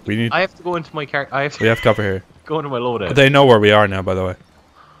back here. We need. I have to go into my car. I have to We have cover here. go into my loadout. They know where we are now, by the way.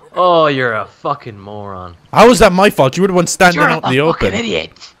 Oh, you're a fucking moron. How is that my fault? You were the one standing You're out a in the fucking open.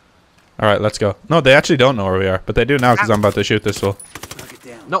 idiot. Alright, let's go. No, they actually don't know where we are, but they do now because I'm about to shoot this fool. Knock it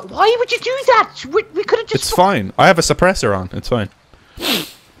down. No, why would you do that? We could have just... It's fine. I have a suppressor on. It's fine.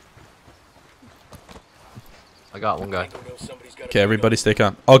 I got one guy. Okay, everybody stay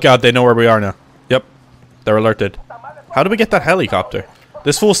calm. Oh god, they know where we are now. Yep. They're alerted. How do we get that helicopter?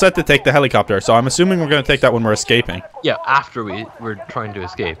 This fool said to take the helicopter, so I'm assuming we're going to take that when we're escaping. Yeah, after we're trying to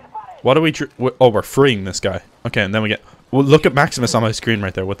escape. What are we... oh, we're freeing this guy. Okay, and then we get... Well, look at Maximus on my screen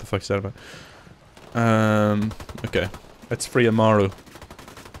right there. What the fuck's that about? Okay. Let's free Amaru.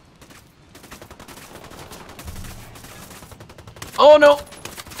 Oh no!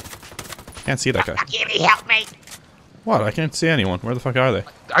 Can't see that guy. Kimmy, help me! What? I can't see anyone. Where the fuck are they?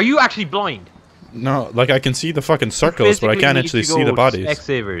 Are you actually blind? No, like I can see the fucking circles, but I can't actually see the bodies.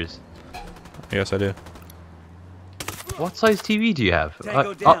 X-Savers. Yes, I do. What size TV do you have?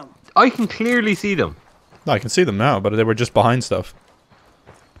 Tango down. I can clearly see them. No, I can see them now, but they were just behind stuff.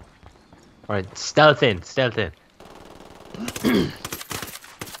 Alright, stealth in, stealth in.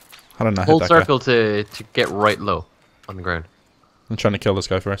 How did I not hit Hold that circle to get right low on the ground. guy? I'm trying to kill this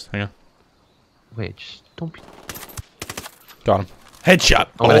guy first. Hang on. Wait, just don't be... Got him. Headshot.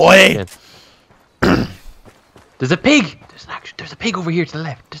 I'm gonna Boy! check in. There's a pig! There's a pig over here to the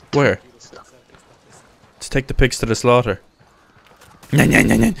left. Where? take the pigs to the slaughter.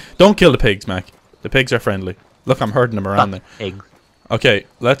 Don't kill the pigs, Mac. The pigs are friendly. Look, I'm herding them around there. Eggs. Okay,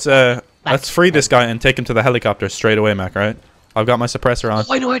 let's free this guy and take him to the helicopter straight away, Mac. Right? I've got my suppressor on.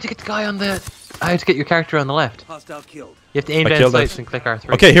 Oh, I know how to get the guy on the. I have to get your character on the left. Hostile killed. You have to aim I down killed sights it. and click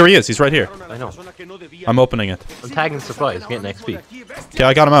R3. Okay, here he is. He's right here. I know. I'm opening it. I'm tagging supplies, getting XP. Okay,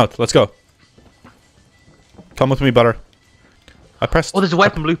 I got him out. Let's go. Come with me, butter. I pressed. Oh, there's a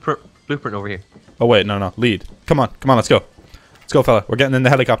weapon blueprint over here. Oh wait, no. Lead. Come on, let's go. Let's go, fella. We're getting in the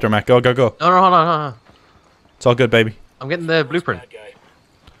helicopter, Mac. Go. No, hold on. It's all good, baby. I'm getting the blueprint. Bad guy.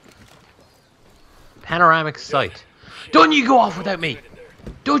 Panoramic sight. Don't you go off without me!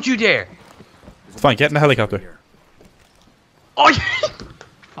 Don't you dare! It's fine. Get in the helicopter. Oh,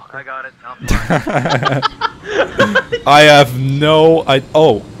 I got it. I have no.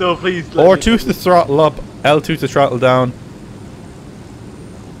 Oh. no, please. R2 to throttle up. L2 to throttle down.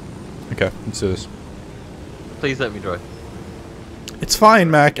 Okay, let's do this. Please let me drive. It's fine,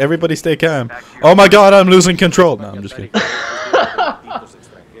 Mac. Everybody stay calm. Oh my god, I'm losing control. No, I'm just kidding.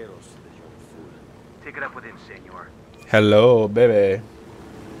 Take it up with him, senor. Hello, baby.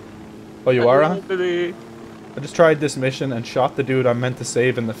 Oh, you are on? Billy. I just tried this mission and shot the dude I meant to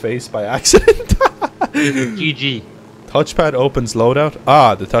save in the face by accident. GG. Touchpad opens loadout.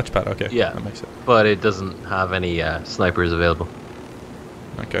 Ah, the touchpad. Okay. Yeah. That makes sense. But it doesn't have any snipers available.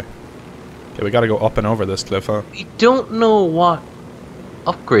 Okay. Okay, we gotta go up and over this cliff, huh? I don't know what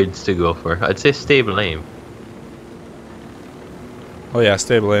upgrades to go for. I'd say stable aim. Oh yeah,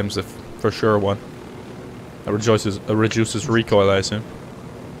 stable aim's the for sure one. It reduces recoil, I assume.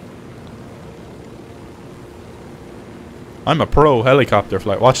 I'm a pro helicopter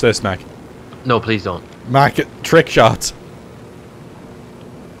flight. Watch this, Mac. No, please don't. Mac, trick shots.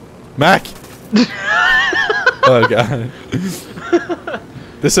 Mac. Oh god.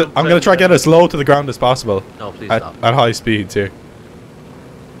 This is. I'm gonna try to get as low to the ground as possible. No, please At stop. high speeds here.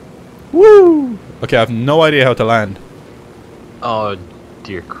 Woo! Okay, I have no idea how to land. Oh,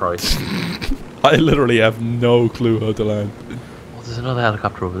 dear Christ. I literally have no clue how to land. Oh, there's another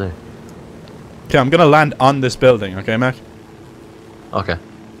helicopter over there. Okay, I'm gonna land on this building. Okay, Mac. Okay.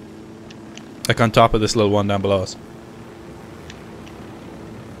 Like on top of this little one down below us.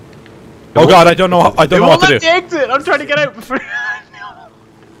 Oh god, I don't know. I don't know what to do. The exit. I'm trying to get out before.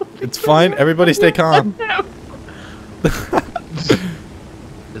 It's fine. Everybody stay calm.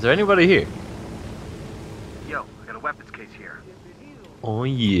 Is there anybody here? Yo, I got a weapons case here. Oh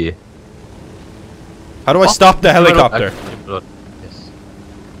yeah. How do I stop the helicopter? Yes.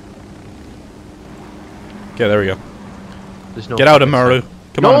 Okay, there we go. There's no Get out, Amaru.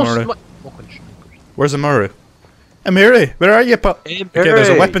 Come on, Amaru. Where's Amaru? Amaru, where are you, pal? Okay, there's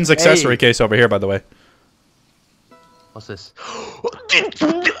a weapons accessory case over here, by the way. What's this?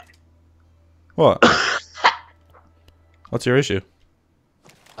 What? What's your issue?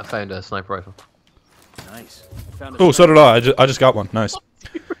 I found a sniper rifle. Nice. Found a Oh, so did I. I just got one. Nice.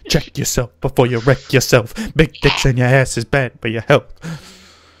 Check yourself before you wreck yourself. Big dicks in your ass is bad for your health.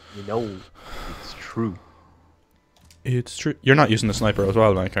 You know, it's true. It's true. You're not using the sniper as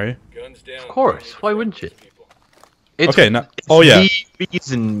well, Mike, are you? Guns down. Of course. Why wouldn't you? It's, Okay, now. it's Oh, yeah. the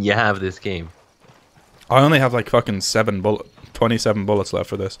reason you have this game. I only have like fucking 27 bullets left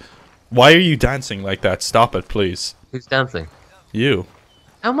for this. Why are you dancing like that? Stop it, please. Who's dancing? You.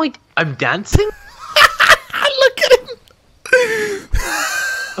 Am I? I'm dancing? Look at him.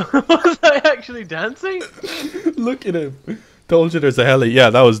 Was I actually dancing? Look at him. Told you there's a heli. Yeah,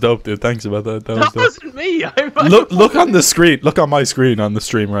 that was dope, dude. Thanks about that. That was That dope. wasn't me. Look on the screen. Look on my screen on the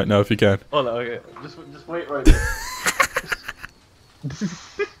stream right now if you can. Hold on, okay. Just wait right there.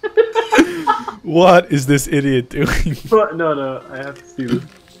 What is this idiot doing? No, I have to see this.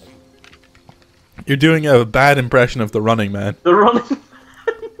 You're doing a bad impression of the Running Man. The running.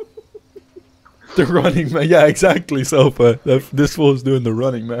 The Running Man. Yeah, exactly, Sofa. This fool's doing the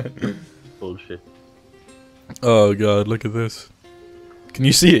Running Man. Bullshit. Oh god, look at this. Can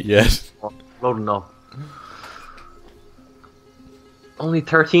you see it yet? Loading up. Only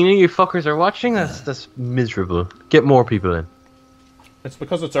 13 of you fuckers are watching? That's miserable. Get more people in. It's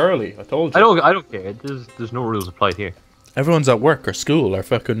because it's early. I told you. I don't care. There's no rules applied here. Everyone's at work or school or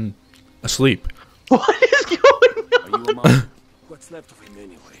fucking asleep. What is going on? Are you a mom? What's left of him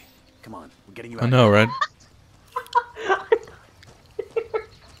anyway? Come on, we're getting you out. I know, right?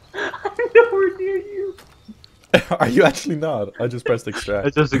 I'm nowhere near you. Are you actually not? I just pressed extract. I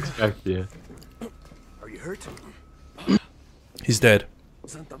just expect you. Are you hurt? He's dead.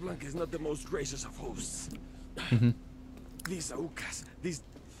 Santa Blanca is not the most gracious of hosts. These Aucas, these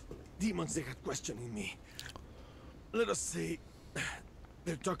demons they had questioning me. Let us say,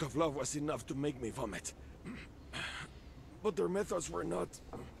 their talk of love was enough to make me vomit. But their methods were not...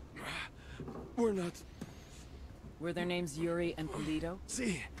 Were their names Yuri and Polito?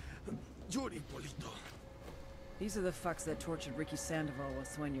 See, Yuri Polito. These are the fucks that tortured Ricky Sandoval while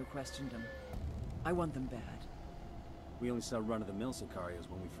Sueño questioned him. I want them bad. We only saw run-of-the-mill Sicarios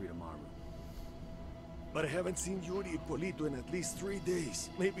when we freed Amaru. But I haven't seen Yuri and Polito in at least 3 days,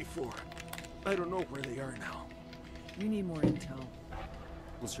 maybe 4. I don't know where they are now. You need more intel.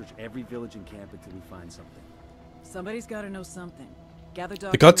 We'll search every village and camp until we find something. Somebody's gotta know something. Gather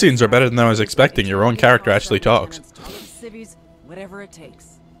The cutscenes are better than I was expecting. Your own character actually talks. Civvies, whatever it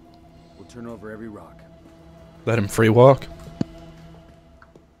takes. We'll turn over every rock. Let him free walk.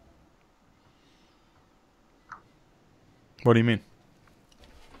 What do you mean?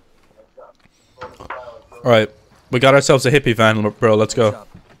 Alright. We got ourselves a hippie van, bro. Let's go.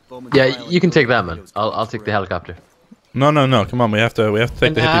 Yeah, you can take that, man. I'll take the helicopter. No. Come on. We have to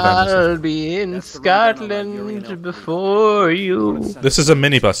take the hippie van. I'll be in Scotland before you. This is a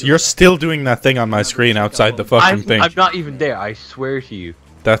minibus. You're still doing that thing on my screen outside the fucking thing. I'm not even there. I swear to you.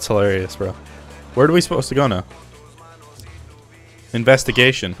 That's hilarious, bro. Where are we supposed to go now?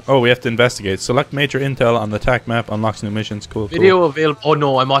 Investigation. Oh, we have to investigate. Select major intel on the attack map. Unlocks new missions. Cool. Video available. Oh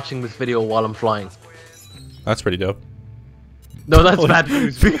no, I'm watching this video while I'm flying. That's pretty dope. No, that's bad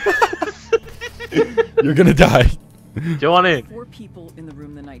news. You're gonna die. Go on in. 4 people in the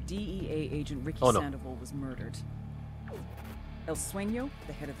room the night DEA agent Ricky Oh, no. Sandoval was murdered. El Sueño,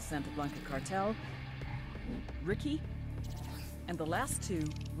 the head of the Santa Blanca cartel, Ricky, and the last 2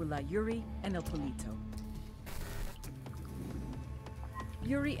 were La Yuri and El Polito.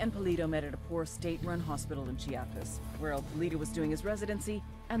 Yuri and Polito met at a poor state-run hospital in Chiapas, where El Polito was doing his residency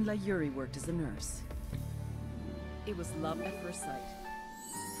and La Yuri worked as a nurse. It was love at first sight.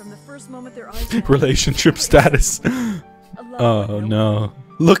 From the first moment their eyes met, Relationship status. a love Oh like no.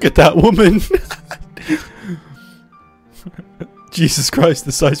 Look at that woman. Jesus Christ,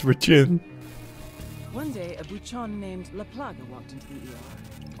 the size of her chin. One day, a buchon named La Plaga walked into the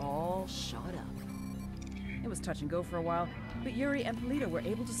ER, all shot up. It was touch and go for a while, but Yuri and Polito were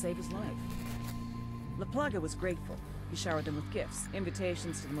able to save his life. La Plaga was grateful. He showered them with gifts,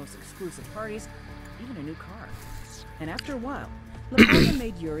 invitations to the most exclusive parties, even a new car. And after a while, La Plaga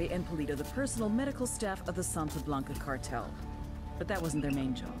made Yuri and Polito the personal medical staff of the Santa Blanca cartel. But that wasn't their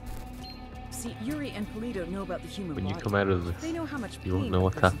main job. See, Yuri and Polito know about the human When you body. come out of They this, know how much you won't pain know a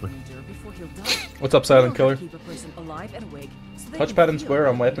what's person can happening. endure before he'll die. What's up, They Silent know how Killer? to keep a person alive and awake so they Touchpad can and feel square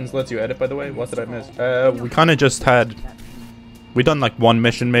on pain. weapons lets you edit, by the way. What did I miss? Most of all, We kind of just had... We done like 1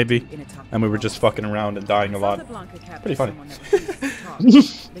 mission maybe. in a tough And we were just fucking around and dying a lot. Santa Blanca captured Pretty funny. someone that refuses to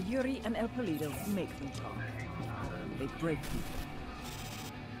talk. The Yuri and El Polito make them talk. They break people.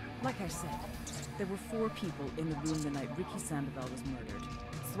 Like I said, there were 4 people in the room the night Ricky Sandoval was murdered.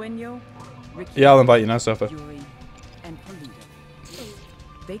 Sueño, Ricky, Yeah, I'll invite you now, Sofa. Yuri, and Polito.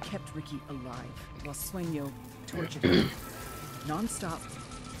 They kept Ricky alive while Sueño tortured him non-stop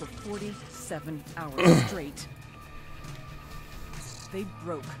for 47 hours straight. They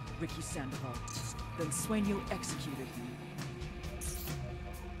broke Ricky Sandoval. Then Sueño executed him.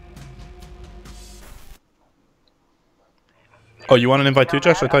 Oh, you want an invite too,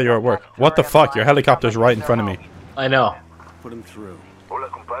 Josh? I thought you were at work. What the fuck? Your helicopter's right in front of me. I know. Put him through. Hola,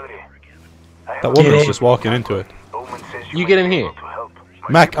 compadre. That woman's just walking into it. Bowman says You get in may be here. able to help.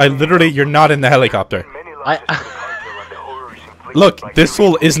 Mac, I literally... You're not in the helicopter. Many I- lives have been harmed and the horrors inflicted Look, by this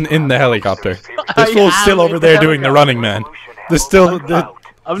human fool isn't in the helicopter. I This fool's am still in over the there doing the helicopter. running man. There's still...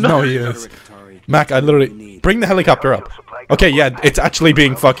 I'm No, not. he is. Mac, I literally... Bring the helicopter up. Okay, yeah, it's actually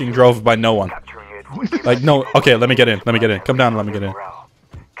being fucking drove by no one. Capturing it would Like, no... Okay, let me get in. Let me get in. Come down, let me get in. morale.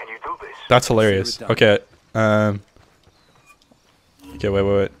 Can you do this? That's hilarious. Okay, Okay,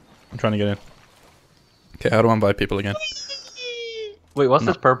 wait. I'm trying to get in. Okay, how do I invite people again? Wait, what's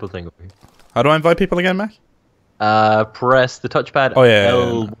this purple thing over here? How do I invite people again, Mac? Press the touchpad. Oh, yeah,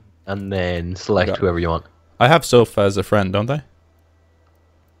 L, yeah. and then select Okay. whoever you want. I have Sofa as a friend, don't I?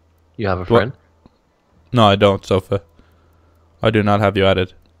 You have a friend. No, I don't, Sofa. I do not have you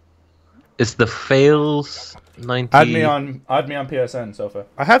added. It's the fails 90. Add me on PSN, Sofa.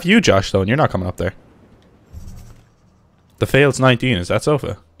 I have you, Josh, though, and you're not coming up there. The fails 19, is that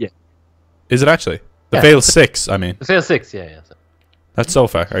Sofa? Yeah. Is it actually? The Yeah. fails 6, I mean. The fails 6. Yeah. That's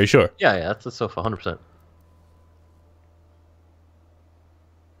Sofa, are you sure? Yeah. That's the sofa. 100%.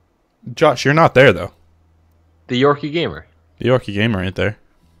 Josh, you're not there, though. The Yorkie gamer. The Yorkie Gamer ain't there.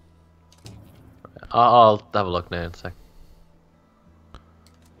 I'll have a look now in a sec.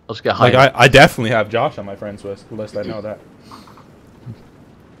 I'll just get Like, high. I definitely have Josh on my friends list, I know that.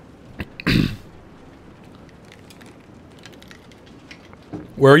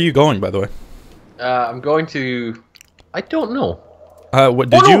 Where are you going, by the way? I'm going to. I don't know. What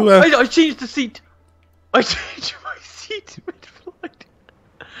did Oh, no! you? I changed the seat. I changed my seat.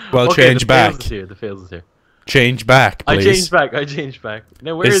 Well, okay, change the back. Fails is here. The fails is here. Change back, please. I changed back.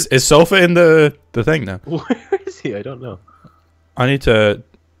 Now where Is Sofa in the thing now? Where is he? I don't know. I need to.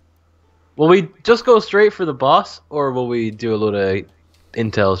 Will we just go straight for the boss, or will we do a load of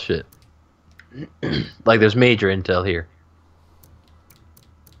intel shit? Like, there's major intel here.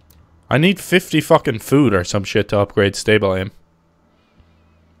 I need 50 fucking food or some shit to upgrade stable aim.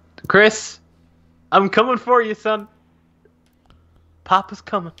 Chris, I'm coming for you, son. Papa's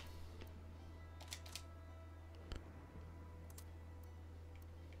coming.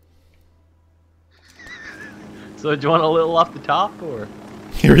 So, do you want a little off the top, or?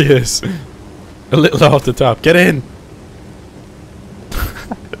 Here he is. A little off the top. Get in.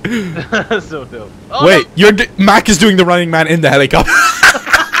 So dope. Oh, Wait, Mac is doing the running man in the helicopter.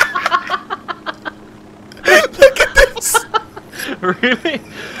 Look at this. Really?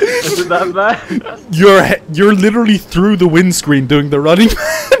 Is it that bad? You're literally through the windscreen doing the running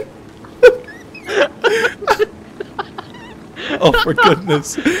man. Oh, for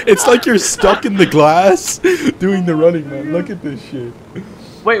goodness. It's like you're stuck in the glass doing the running man. Look at this shit.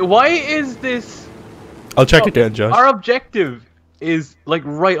 Wait, why is this... I'll check it down, Josh. Our objective is, like,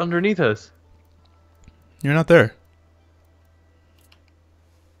 right underneath us. You're not there.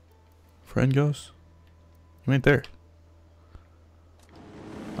 Friend goes? You ain't there.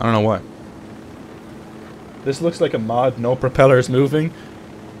 I don't know why. This looks like a mod. No propellers moving.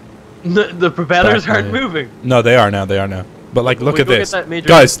 The propellers Back aren't away. moving. No, they are now. They are now. But like, look We at go get this, that major-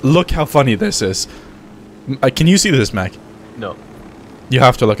 guys. Look how funny this is. Can you see this, Mac? No. You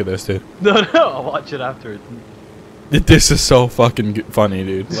have to look at this, dude. No, I'll watch it afterwards. This is so fucking funny,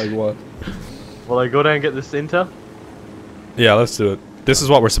 dude. Like what? Will I go down and get this intel? Yeah, let's do it. This is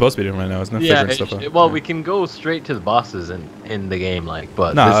what we're supposed to be doing right now, isn't it? Yeah, Figuring stuff out. well, Yeah. we can go straight to the bosses in the game, like,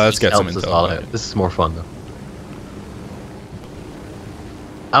 but Nah, this let's just get some helps us intel, all okay. out. This is more fun, though.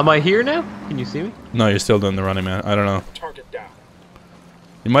 Am I here now? Can you see me? No, you're still doing the running man. I don't know.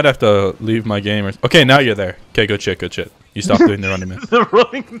 You might have to leave my game or... Okay, now you're there. Okay, good shit, good shit. You stopped doing the running man. The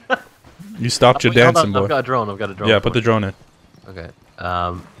running man. You stopped your Wait, hold dancing, on, boy. I've got a drone. I've got a drone. Yeah, put the drone in. Okay.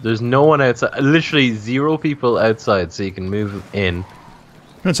 There's no one outside. Literally 0 people outside, so you can move in. You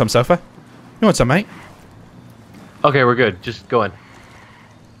want some, Sofa? You want some, mate? Okay, we're good. Just go in.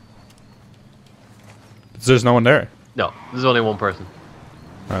 There's no one there. No, there's only one person.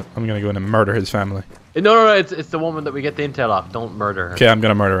 Alright, I'm gonna go in and murder his family. No, it's the woman that we get the intel off. Don't murder her. Okay, I'm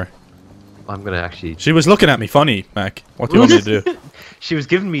gonna murder her. I'm gonna actually... She was looking at me funny, Mac. What do you want me to do? She was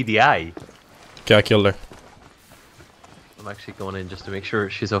giving me the eye. Okay, I killed her. I'm actually going in just to make sure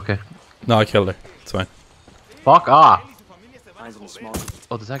she's okay. No, I killed her. It's fine. Fuck off! Eyes on the small.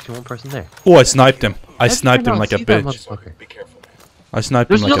 Oh, there's actually one person there. Oh, I sniped him. I How did sniped I him not like a see that bitch. motherfucker? I sniped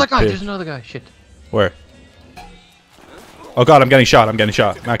There's him like another a guy. bitch. There's another guy. Shit. Where? Oh god, I'm getting shot. I'm getting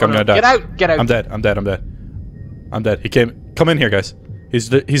shot. Mac, I'm Oh, no. gonna die. Get out! Get out! I'm dead. I'm dead. I'm dead. I'm dead. He came. Come in here, guys.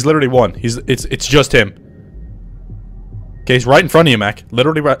 He's literally one. It's just him. Okay, he's right in front of you, Mac.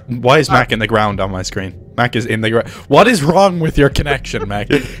 Literally right. Why is Mac in the ground on my screen? Mac is in the ground. What is wrong with your connection, Mac?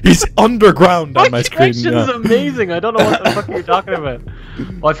 He's underground on my screen. connection is amazing. I don't know what the fuck you're talking about.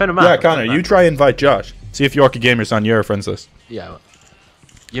 Oh, I found a map. Yeah, Connor, you try invite Josh. See if Yorkie Gamer's on your friends list. Yeah.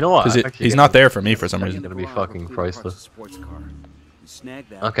 You know what? Because he's not there for me for some It's reason. gonna be fucking priceless. Sports car. You snag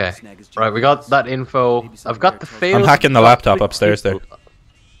that, Okay. snag his Right, we got that info. I've got the fail. I'm hacking the laptop upstairs there.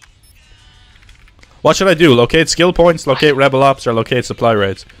 What should I do? Locate skill points, locate rebel ops, or locate supply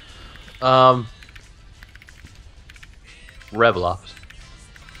raids? Rebel Ops.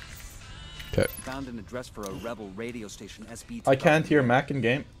 Okay. Found an address for a rebel radio station. SB. I can't hear Mac in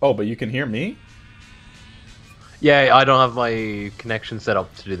game. Oh, but you can hear me? Yeah, I don't have my connection set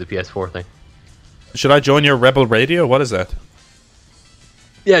up to do the PS4 thing. Should I join your rebel radio? What is that?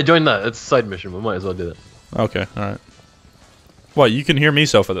 Yeah, join that. It's a side mission. We might as well do that. Okay, alright. What, you can hear me,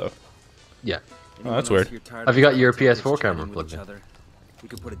 Sofa, though? Yeah. Oh, that's weird. Have you got your PS4 camera plugged in? We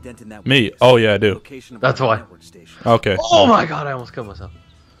could put a dent in that Me? witness. Oh, yeah, I do. Location of That's our why. network station. Okay. Oh my god, I almost killed myself.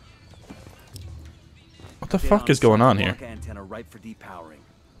 What the fuck is going on here? Antenna right for depowering.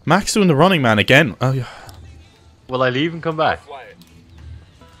 Mac's doing the running man again. Oh, yeah. Will I leave and come back?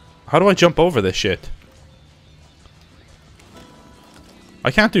 How do I jump over this shit? I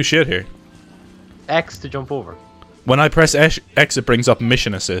can't do shit here. X to jump over. When I press X, it brings up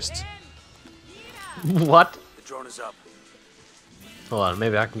mission assists. What? The drone is up. Hold on,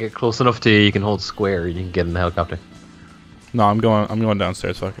 maybe I can get close enough to you. You can hold square. You can get in the helicopter. No, I'm going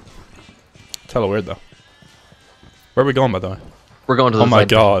downstairs. Fuck it. It's hella weird though. Where are we going, by the way? We're going to the Oh my side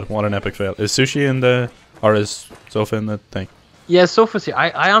god, what an epic fail. Is Sushi in the... Or is Sofa in the thing? Yeah, Sophie's here.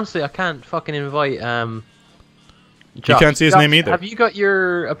 I honestly, I can't fucking invite, You Josh. can't see his Josh, name either. Have you got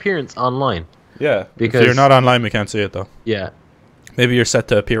your appearance online? Yeah, Because- if you're not online, we can't see it though. Yeah. Maybe you're set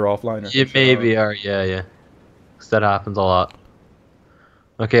to appear offline. Or You something. maybe are, yeah. 'Cause that happens a lot.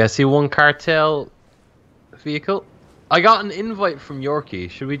 Okay, I see one cartel vehicle. I got an invite from Yorkie.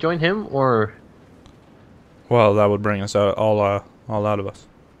 Should we join him or? Well, that would bring us out all out of us.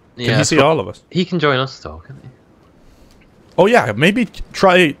 Can Yeah, he see so all of us? he can join us though, can he? Oh yeah, maybe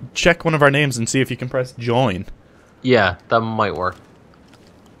check one of our names and see if you can press join. Yeah, that might work.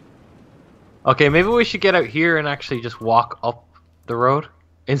 Okay, maybe we should get out here and actually just walk up the road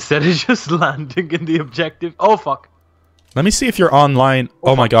instead of just landing in the objective. Oh fuck! Let me see if you're online.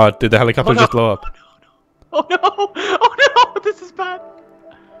 Oh my god, did the helicopter Oh, no. just blow up? Oh no! Oh no! This is bad.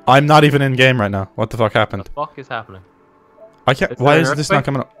 I'm not even in game right now. What the fuck happened? What the fuck is happening? I can't. Is Why there is an this not earthquake?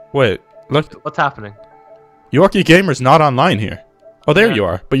 coming up? Wait, look. What's happening? Yorkie Gamer's not online here. Oh, there Yeah. you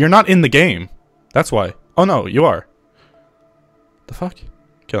are. But you're not in the game. That's why. Oh no, you are. The fuck?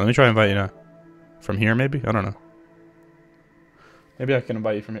 Okay, let me try and invite you now. From here, maybe? I don't know. Maybe I can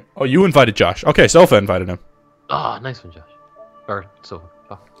invite you from here. Oh, you invited Josh. Okay, Sofa invited him. Ah, nice one, Josh. Or so.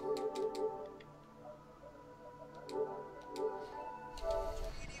 Fuck.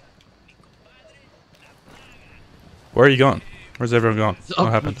 Where are you going? Where's everyone going? Oh,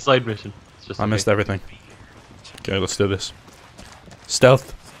 What happened? Side mission. It's just I okay. missed everything. Okay, let's do this.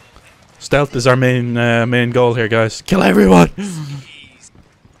 Stealth. Stealth is our main goal here, guys. Kill everyone!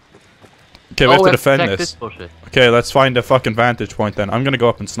 Okay, we have to defend protect this. bullshit. Okay, let's find a fucking vantage point then. I'm gonna go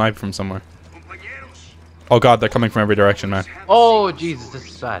up and snipe from somewhere. Oh god, they're coming from every direction, man. Oh Jesus, this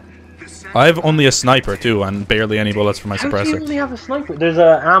is bad. I have only a sniper too, and barely any bullets for my How do you suppressor. only have a sniper? There's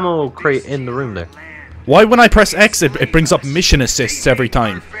a ammo crate in the room there. Why when I press X it brings up mission assists every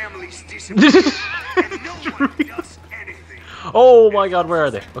time? Oh my god, where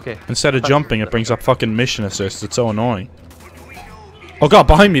are they? Okay. Instead of jumping it brings up fucking mission assists. It's so annoying. Oh god,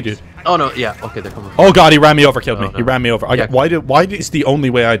 behind me, dude. Oh no, yeah, okay, they're coming. Oh god, he ran me over, killed me. no. He ran me over. Yeah. Why is the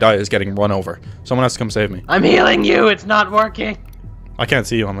only way I die is getting run over? Someone has to come save me. I'm healing you, it's not working! I can't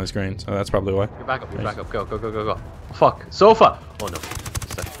see you on my screen, so that's probably why. You're back up, you're back up. Go, go, go, go, go. Fuck. Sofa! Oh no.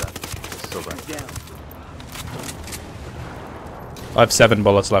 Such bad. So bad. I have 7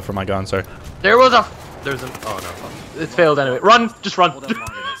 bullets left for my gun, sir. There was a... There's an... Oh no. Fuck. It failed anyway. Run! Just run! Hold up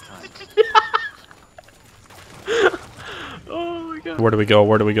longer next time. Oh my god. Where do we go?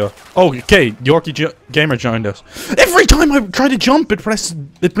 Where do we go? Oh, okay. Yorkie Gamer joined us. Every time I try to jump, it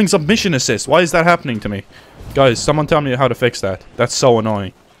brings up mission assist. Why is that happening to me? Guys, someone tell me how to fix that. That's so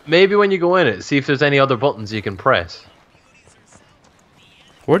annoying. Maybe when you go in it, see if there's any other buttons you can press.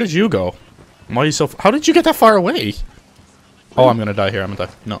 Where did you go? Why are you so... How did you get that far away? Oh, I'm gonna die here. I'm gonna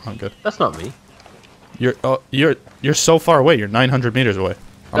die. No, I'm good. That's not me. You're so far away. You're 900 meters away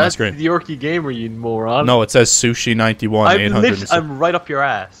on my That's screen. the Yorkie Gamer, you moron. No, it says Sushi 91, 800. I'm right up your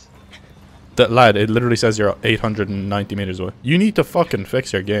ass. That lad, it literally says you're 890 meters away. You need to fucking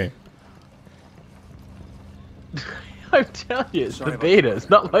fix your game. I'm telling you, it's the beta. It's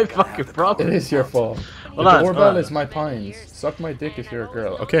not my fucking problem. is your fault. Hold on, hold on. my pines. Suck my dick if you're a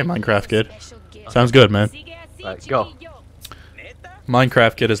girl. Okay, Minecraft kid. Sounds good, man. Right, go.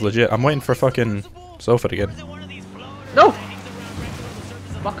 Minecraft kid is legit. I'm waiting for fucking Sofa to get. No!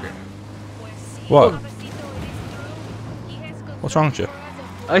 Fucker. What? What's wrong with you?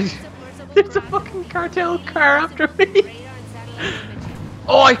 There's a fucking cartel car after me.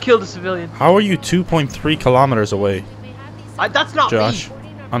 Oh, I killed a civilian. How are you 2.3 kilometers away, That's not Josh? me.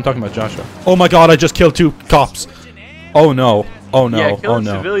 I'm talking about Joshua. Oh my god, I just killed 2 cops. Oh no. Oh no. Yeah, Oh killing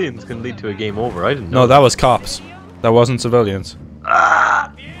no. civilians can lead to a game over. I didn't know. No, that was cops. That wasn't civilians.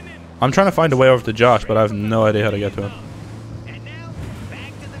 I'm trying to find a way over to Josh, but I have no idea how to get to him.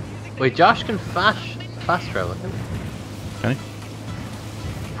 Wait, Josh can fast travel. Can he?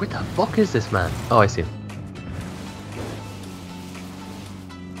 Where the fuck is this man? Oh, I see him.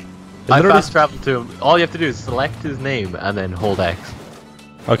 It I literally- fast travel to him. All you have to do is select his name and then hold X.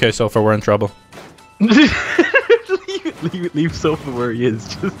 Okay, Sofa, we're in trouble. leave Sofa where he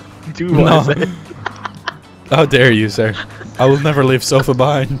is. Just do what I say. How dare you, sir? I will never leave Sofa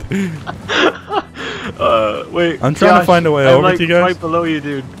behind. Wait. I'm trying to find a way I'm over like to you guys. right below you,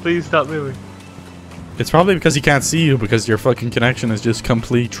 dude. Please stop moving. It's probably because he can't see you because your fucking connection is just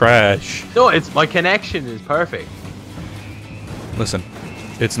complete trash. No, it's my connection is perfect. Listen,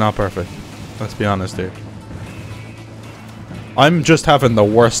 it's not perfect. Let's be honest here. I'm just having the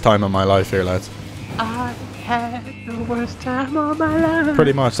worst time of my life here, lads. I had the worst time of my life.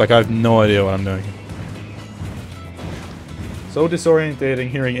 Pretty much, like I have no idea what I'm doing. So disorientating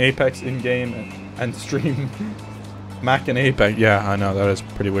hearing Apex in-game and stream Mac and Apex. Yeah, I know, that is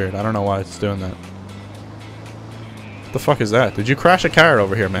pretty weird. I don't know why it's doing that. What the fuck is that? Did you crash a car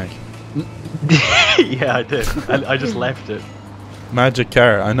over here, Mac? Yeah, I did. I just left it. Magic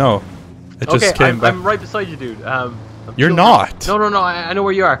car, I know. It just Okay, came back. I'm right beside you, dude. You're chilling. not! No, I know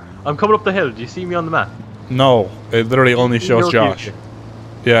where you are. I'm coming up the hill. Do you see me on the map? No, it literally only shows Your Josh. future.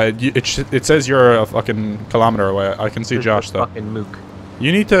 Yeah, it says you're a fucking kilometer away. I can see There's Josh the though. Fucking mook.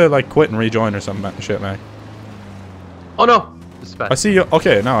 You need to like quit and rejoin or some shit, man. Oh no! It's bad. I see you.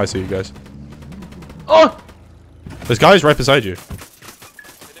 Okay, now I see you guys. Oh! This guy's right beside you.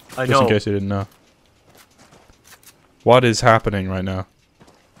 I Just know. in case you didn't know. What is happening right now?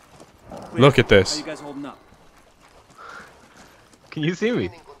 Look at How this. you guys holding up? Can you see me?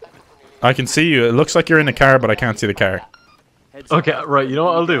 I can see you. It looks like you're in a car, but I can't see the car. Heads up. Okay, right. You know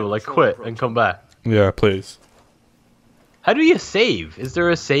what I'll do? Like quit and come back. Yeah, please. How do you save? Is there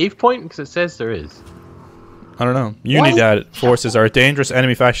a save point? Because it says there is. I don't know. Unidad forces are a dangerous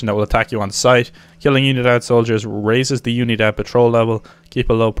enemy faction that will attack you on sight. Killing Unidad soldiers raises the Unidad patrol level. Keep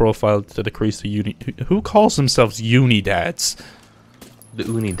a low profile to decrease the Who calls themselves Unidads? The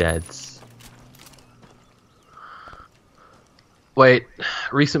Unidads. Wait,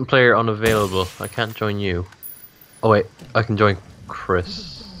 recent player unavailable. I can't join you. Oh wait, I can join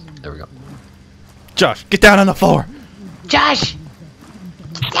Chris. There we go. Josh, get down on the floor. Josh!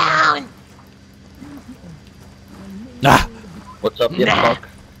 Get down! Ah. What's up, you fuck?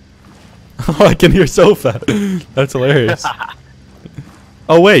 Oh, I can hear Sofa. That's hilarious.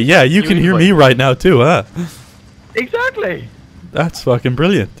 Oh wait, yeah, you can hear me right now too, huh? Exactly! That's fucking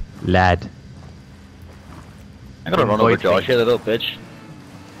brilliant. Lad. I'm gonna run over Josh, you little bitch.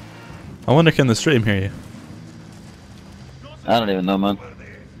 I wonder can the stream hear you? I don't even know, man.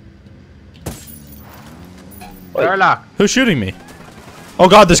 Sherlock! Who's shooting me? Oh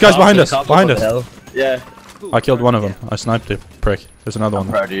god, this guy's behind us. Behind us. Yeah, I killed one of them. I sniped him. Prick. There's another I'm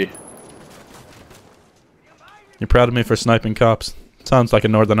one. proud of you. You're proud of me for sniping cops. Sounds like a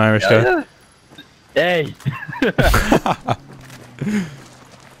Northern Irish guy. Hey!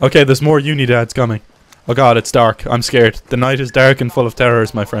 Okay, there's more Unidads coming. Oh god, it's dark. I'm scared. The night is dark and full of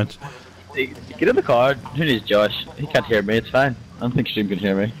terrors, my friend. Hey, get in the car. Who needs Josh? He can't hear me, it's fine. I don't think Stream can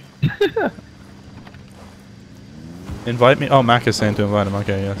hear me. Invite me? Oh, Mac is saying to invite him.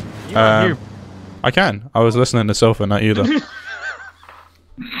 Okay, yes. You are here. I can. I was listening to Sofa, not you though. I'm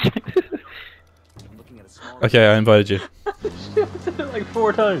looking at a small Okay, I invited you. Shit, I said it like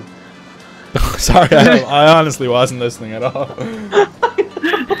 4 times. Sorry, I honestly wasn't listening at all.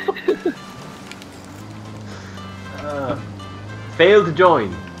 Failed to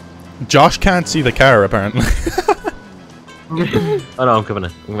join. Josh can't see the car apparently. Oh no, I'm coming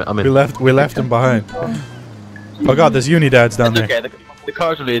in. I'm in. we left him behind. Oh god, there's Unidads down It's there. okay, the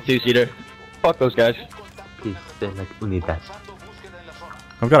car's only a 2-seater. Fuck those guys. Please, they're like Unidads.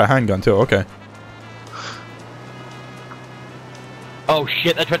 I've got a handgun too. Okay. Oh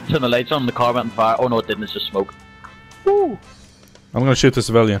shit, I tried to turn the lights on, the car went on fire. Oh no, it didn't, it's just smoke. I'm gonna shoot the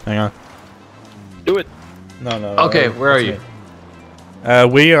civilian. Hang on. Do it! No. Okay, where are you?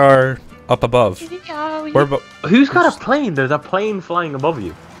 We are up above. We're Who's got a plane? There's a plane flying above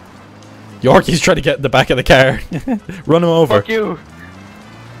you. Yorkie's trying to get in the back of the car. Run him over. Fuck you!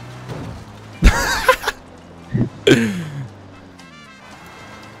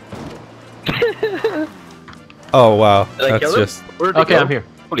 Oh wow, Did I that's kill him? just. Where'd he Okay, go? I'm here.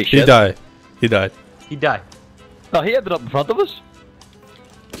 Holy shit. He died. He died. He died. Oh, he ended up in front of us?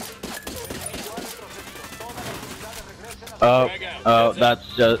 Oh,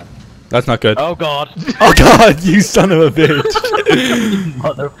 that's That's not good. oh god. Oh god, you son of a bitch.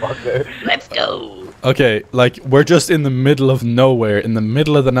 Motherfucker. Let's go. Okay, like we're just in the middle of nowhere, in the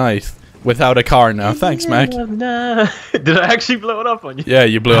middle of the night, without a car now. Thanks, Mac. Did I actually blow it up on you? Yeah,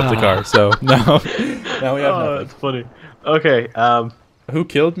 you blew up the car, so now we have Oh, nothing. that's funny. Okay, Who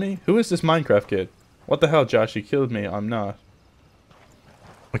killed me? Who is this Minecraft kid? What the hell, Josh? You killed me. I'm not.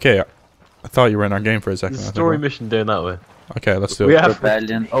 Okay, I thought you were in our game for a second. there's a I think story we're- mission down that way. Okay, let's do We it. have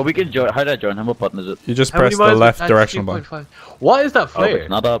Rebellion. Oh, we can join. How do I join him? What button is it? You just How many press the miles? left That's directional button. 2.5. What is that Oh, flare? it's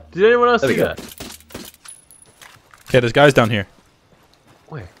not up. Did anyone else There see we go. that? Okay, there's guys down here.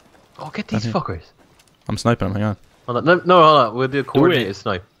 Where? Oh, get these here. fuckers. I'm sniping them. Hang on. Hold on. No, hold on. We'll do a coordinated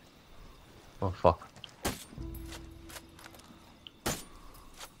snipe. Oh, fuck.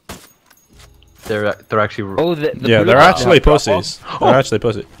 They're actually. Oh, the Yeah, blue they're car. actually Drop off. pussies. They're actually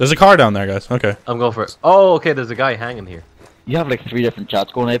pussies. There's a car down there, guys. Okay. I'm going for it. Oh, okay. There's a guy hanging here. You have like 3 different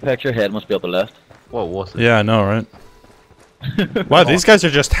chats going. Apex, your head must be up the left. What was it? Yeah, I know, right? Wow, these guys are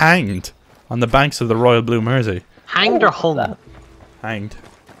just hanged on the banks of the Royal Blue Mersey. Hanged or hung? Hanged.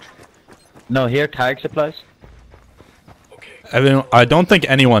 No, here, tag supplies. I don't think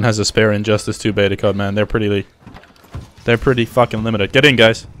anyone has a spare Injustice 2 beta code, man. They're pretty fucking limited. Get in,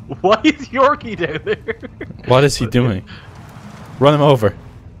 guys. Why is Yorkie down there? What is he doing? Run him over.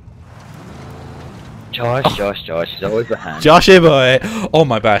 Josh, he's always behind. Josh, boy. Oh,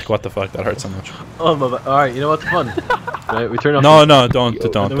 my back. What the fuck? That hurt so much. Oh my! Alright, you know what's fun? Right, we turn off. No, the- no, don't.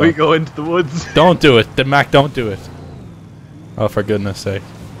 and then we go into the woods. Don't do it. Then Mac, don't do it. Oh, for goodness sake.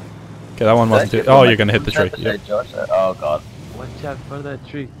 Okay, that one wasn't too... Oh, you're gonna hit the tree. Yep. Josh, oh god. Watch out for that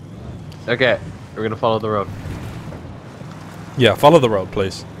tree. Okay, we're gonna follow the road. Yeah, follow the road,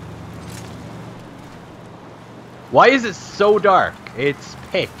 please. Why is it so dark? It's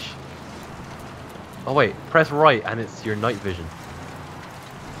pitch. Oh wait, press right and it's your night vision.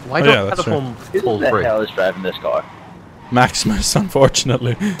 Why Oh, don't yeah, that's telephone Who pull the free? hell is driving this car? Maximus,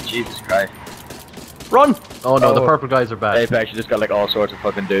 unfortunately. Jesus Christ. Run! Oh no, the Oh. purple guys are bad. They've actually just got like all sorts of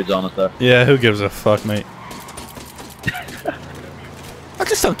fucking dudes on and stuff. Yeah, who gives a fuck, mate? I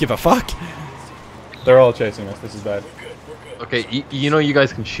just don't give a fuck. They're all chasing us. This is bad. Okay, you know you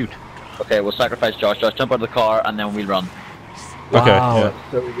guys can shoot. Okay, we'll sacrifice Josh. Josh, jump out of the car and then we'll run. Okay, yeah.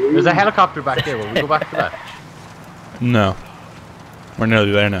 There's a helicopter back there. Will we go back to that? No. We're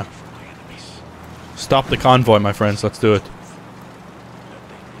nearly there now. Stop the convoy, my friends. Let's do it.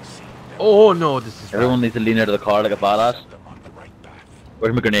 Oh no, this is bad. Everyone needs to lean out of the car like a badass.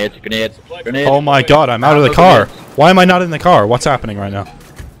 Where's my grenades? Grenade. Oh my god, I'm out of the car. Why am I not in the car? What's happening right now?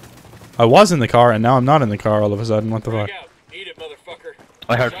 I was in the car and now I'm not in the car all of a sudden. What the fuck?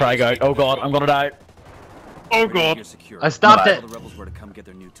 I heard frag out. Oh god, I'm gonna die. Oh god. You're secure. I stopped Tell it. the rebels where to come get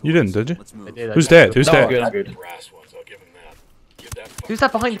their new tools. You didn't, did you? Let's move. I did, I Who's got dead? it. Who's No, dead? good, I'm good. Who's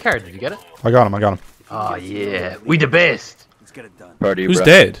that behind the car? Did you get it? I got him. Oh yeah, we the best. Let's get it done. Proud of you, Who's bro.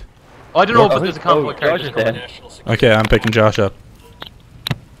 dead? Oh, I don't know, Oh, but there's a convoy car Josh just is coming. dead. Okay, I'm picking Josh up.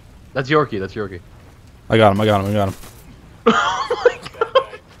 That's Yorkie. That's Yorkie. I got him. Oh my god,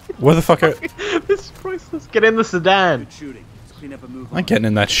 Where the fuck are... this is priceless. Get in the sedan. Good shooting. Let's clean up and move I'm on. getting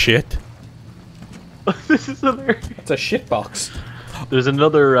in that shit. This is hilarious. It's a shit box. There's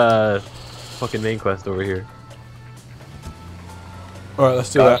another fucking main quest over here. Alright,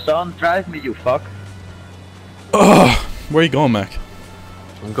 let's do Josh, that. son, drive me, you fuck. Ugh, where are you going, Mac?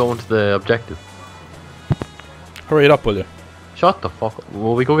 I'm going to the objective. Hurry it up, will you? Shut the fuck up.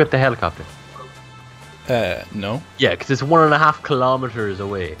 Will we go get the helicopter? No. Yeah, because it's 1.5 kilometers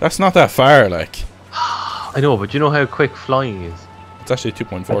away. That's not that far, like. I know, but you know how quick flying is. It's actually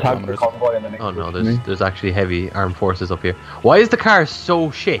 2.4 kilometers. Oh no, there's actually heavy armed forces up here. Why is the car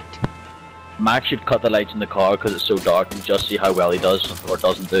so shit? Max should cut the lights in the car because it's so dark and just see how well he does or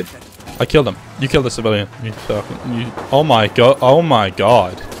doesn't do. I killed him. You killed the civilian. You fucking... You... Oh my god. Oh my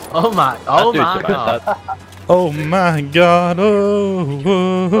god. Oh my god. Oh my god. Oh.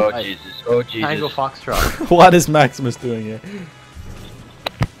 Oh Right. Jesus. Oh Jesus. Tango Foxtrot. What is Maximus doing here?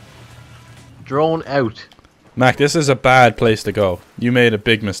 Drone out. Mac, this is a bad place to go. You made a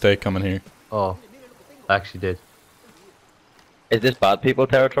big mistake coming here. Oh, I actually did. Is this bad people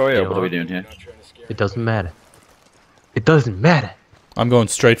territory or You what are we know. doing here? It doesn't matter. It doesn't matter. I'm going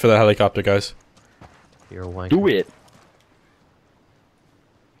straight for the helicopter, guys. You're a wank. Do it.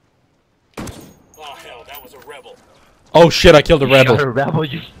 Oh shit, I killed a rebel. You're a rebel,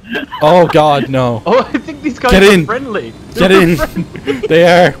 you. Oh god, no. Oh, I think these guys Get are in. friendly. Get in. They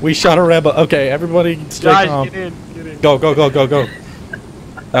are. We shot a rebel. Okay, everybody stay Guys, calm. get in. Get in. Go.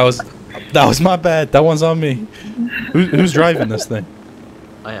 That was my bad. That one's on me. Who's driving this thing?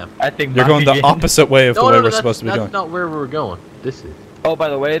 I am. I think You're going the Matthew- opposite way of the way we're that's, supposed to be that's going. not where we're going. This is. Oh, by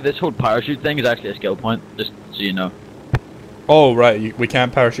the way, this whole parachute thing is actually a skill point. Just so you know. Oh right, we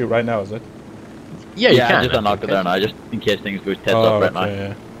can't parachute right now, is it? Yeah, you can. I just unlocked it there now, just in case things go tits Oh, up right now. okay,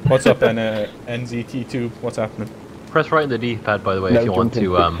 yeah. What's up, NZT2? What's happening? Press right in the D-pad, by the way, if you want to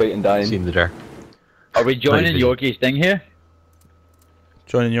see in the dark. Are we joining Nice. Yorkie's thing here?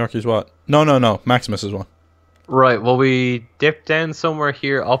 Joining Yorkie's what? No. Maximus is one. Right, well, we dip down somewhere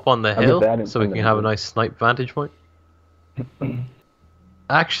here up on the hill so we can have a nice snipe vantage point.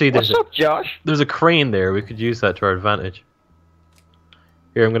 Actually, What's up, Josh? there's a crane there. We could use that to our advantage.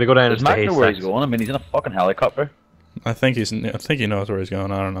 Here, I'm gonna go down Does into the Mac know where he's haystacks. going? I mean, he's in a fucking helicopter. I think he knows where he's going.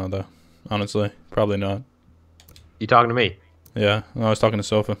 I don't know though. Honestly, probably not. You talking to me? Yeah, I was talking to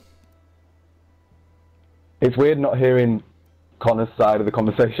Sofa. It's weird not hearing Connor's side of the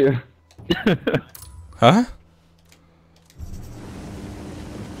conversation. Huh?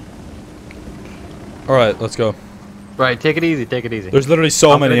 All right, let's go. Right, take it easy, take it easy. There's literally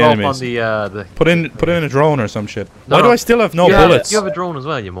so I'm many gonna go enemies. up on the Put in a drone or some shit. No, Why no. do I still have no Yeah, bullets? You have a drone as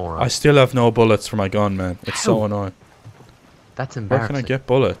well, you moron. I still have no bullets for my gun, man. It's so How? annoying. That's Where embarrassing. can I get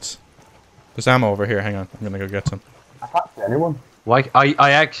bullets? There's ammo over here. Hang on. I'm gonna go get some. I can't see anyone. Why?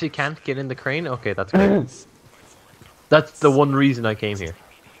 I actually can't get in the crane? Okay, that's great. That's the one reason I came here.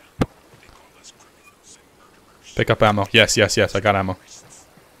 Pick up ammo. Yes, yes, yes. I got ammo.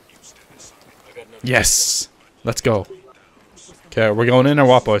 Yes. Let's go. Okay, we're going in or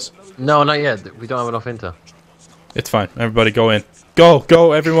what, boys? No, not yet. We don't have enough intel. It's fine. Everybody go in. Go,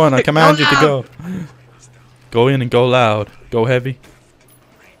 go, everyone. I command you to go. Go in and go loud. Go heavy.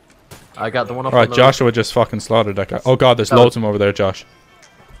 I got the one up Alright, on the Joshua just fucking slaughtered that guy. Oh god, there's loads of them over there, Josh.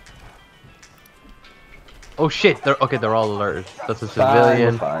 Oh shit, they're all alerted. That's a Fine,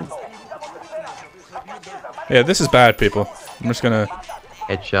 civilian. fine. Yeah, this is bad, people. I'm just gonna...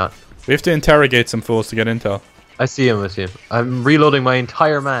 Headshot. We have to interrogate some fools to get intel. I see him, I see him. I'm reloading my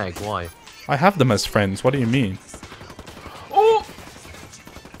entire mag. Why? I have them as friends. What do you mean? Oh!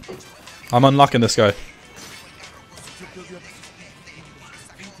 I'm unlocking this guy.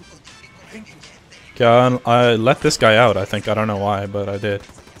 Okay, I let this guy out, I think. I don't know why, but I did.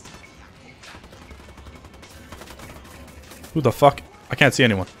 Who the fuck? I can't see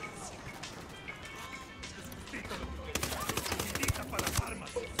anyone.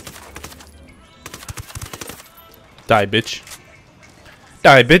 Die, bitch.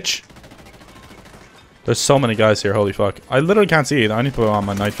 Die, bitch. There's so many guys here, holy fuck. I literally can't see either. I need to put on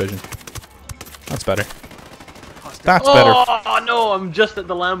my night vision. That's better. That's better. Oh no, I'm just at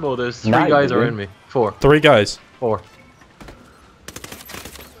the Lambo. There's 3 Night guys vision? around me. 4. 3 guys. 4.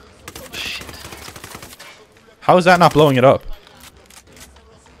 How is that not blowing it up?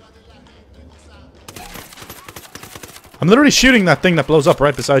 I'm literally shooting that thing that blows up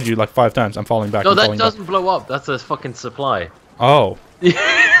right beside you like 5 times. I'm falling back. No, I'm that falling back. doesn't blow up. That's a fucking supply. Oh.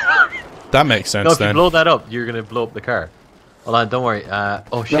 That makes sense No, if you then. blow that up, you're gonna blow up the car. Hold on, don't worry.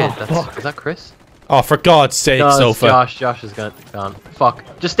 Oh shit, fuck. is that Chris? Oh, for God's sake, No, it's Sofa. Josh. Josh is gone. Fuck.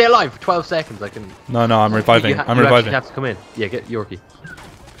 Just stay alive for 12 seconds. I can. No, no, I'm reviving. I'm you reviving. actually have to come in. Yeah, get Yorkie.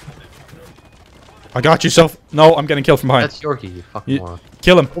 I got you, Sofa. No, I'm getting killed from behind. That's Yorkie, you fucking moron.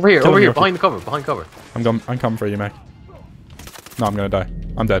 Kill him. Over here, Kill over him, here, Yorkie. behind the cover, behind cover. I'm coming for you, Mac. No, I'm gonna die.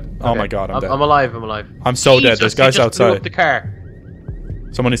 I'm dead. Oh Okay. my God, I'm dead. I'm alive, I'm alive. I'm so dead. Jesus, There's he guys just blew outside. up the car.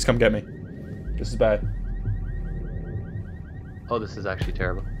 Someone needs to come get me. This is bad. Oh, this is actually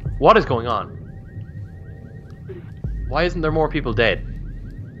terrible. What is going on? Why isn't there more people dead?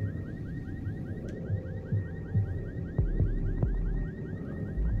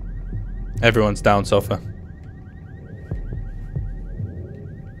 Everyone's down, Sofa.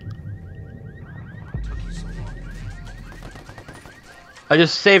 I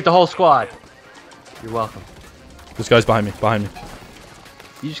just saved the whole squad. You're welcome. There's guys behind me. Behind me.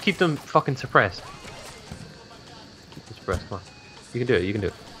 You just keep them fucking suppressed. Keep them suppressed, come on. You can do it, you can do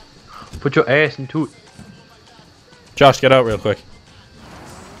it. Put your ass into it. Josh, get out real quick.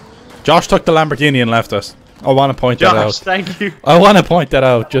 Josh took the Lamborghini and left us. I want to point that out. Josh, thank you. I want to point that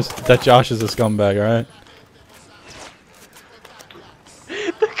out. Just that Josh is a scumbag, alright?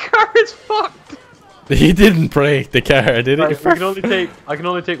 The car is fucked. He didn't break the car, did he? Right, I can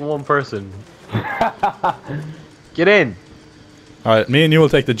only take one person. Get in. Alright, me and you will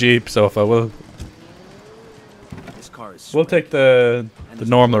take the Jeep, Sofa. We'll This car is take the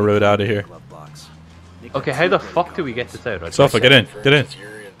normal route out of here. glove box. Okay, how the fuck do we get this out? Sofa, get in. Get in.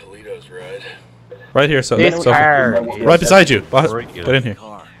 Right here, This Sofa. car Right beside you. Right. Get in here.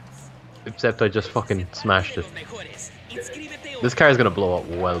 Car. Except I just fucking smashed it. This car is gonna blow up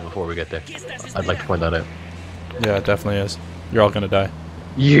well before we get there. I'd like to point that out. Yeah, it definitely is. You're all gonna die.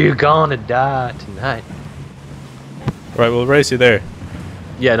 You're gonna die tonight. Right, we'll race you there.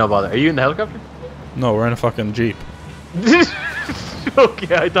 Yeah, no bother. Are you in the helicopter? No, we're in a fucking Jeep.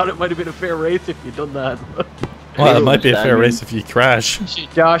 Okay, I thought it might have been a fair race if you'd done that. Well, it might be a fair Standing. race if you crash.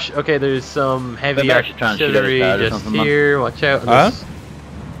 Josh, okay, there's some heavy Maybe I should try and shoot at artillery his tires or just something, man. here. Watch out. Huh?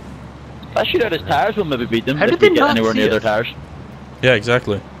 If I shoot out his tires, we'll maybe beat them. How if did we they get not anywhere see near their us? tires. Yeah,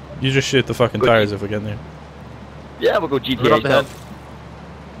 exactly. You just shoot the fucking Good. tires if we get there. Yeah, we'll go Run GTA up the hill. stuff.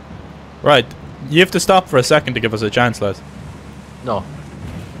 Right, you have to stop for a second to give us a chance, lads. No,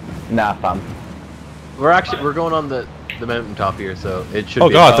 Nah, fam. we're going on the mountaintop here, so it should Oh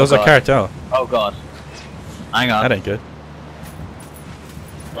be. god, Oh those are God. cartel. Oh god. Hang on. That ain't good.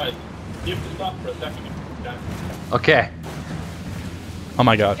 Right. You have to stop for a second. Okay. Oh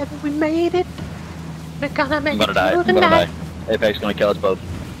my god. We made it. We're gonna make I'm gonna die. I'm gonna die. Apex gonna kill us both.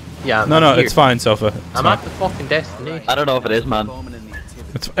 Yeah. No, I'm no, here. it's fine, Sofa. It's I'm fine. at the fucking destination. I don't know if it is, man. Bowman and the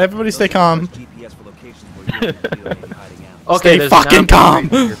activity. Everybody stay calm. GPS for location. locations where you and Leo may be hiding out. Okay, Stay there's an fucking ambush calm.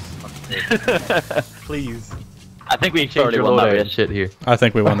 right here. Please. I think we Change already your won that loadout and race. shit here. I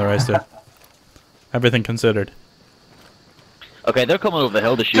think we won the race too. Everything considered. Okay, they're coming over the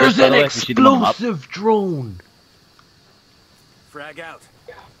hill to shoot There's us, by an the way, if you see them on the map. explosive drone. Frag out.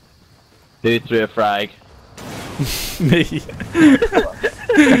 2 through a frag. Me.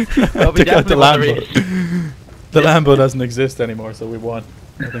 Well, we Took out the definitely won the Lambo. race. The Lambo doesn't exist anymore, so we won.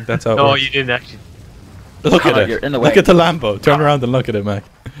 I think that's how it No, works. you didn't actually. Look Connor, at you're it. in the Look way. at the Lambo. Turn around and look at it, Mac.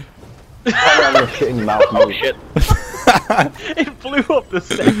 I'm gonna shit in your mouth. Oh shit. It blew up the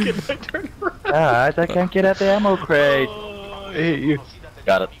second I turned around. Ah, I can't get at the ammo crate. Oh, I hate you.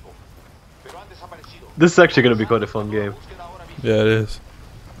 Got it. This is actually going to be quite a fun game. Yeah, it is.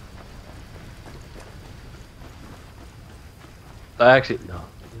 I actually, no.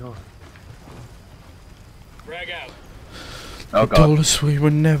 You know what? Frag out. Oh They told god. us we were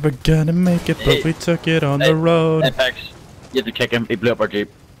never gonna make it, but we took it on the road. Apex, you have to kick him. He blew up our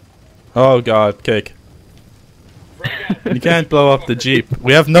jeep. Oh god, cake. You can't blow up the Jeep.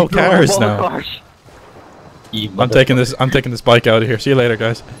 We have no cars now. I'm taking this bike out of here. See you later,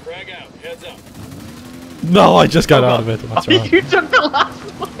 guys. Frag out. Heads up. No, I just got out of it. What's wrong? You took the last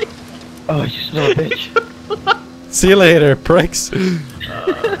one. Oh, you son of a bitch. See you later, pricks.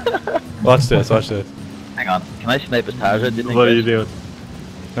 Watch this, watch this. Hang on. Can I snipe his tires out, do you think? What are you doing?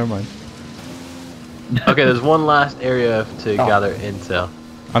 Never mind. Okay, there's one last area to gather intel.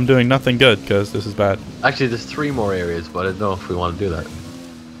 I'm doing nothing good because this is bad. Actually, there's 3 more areas, but I don't know if we want to do that.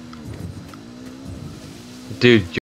 Dude,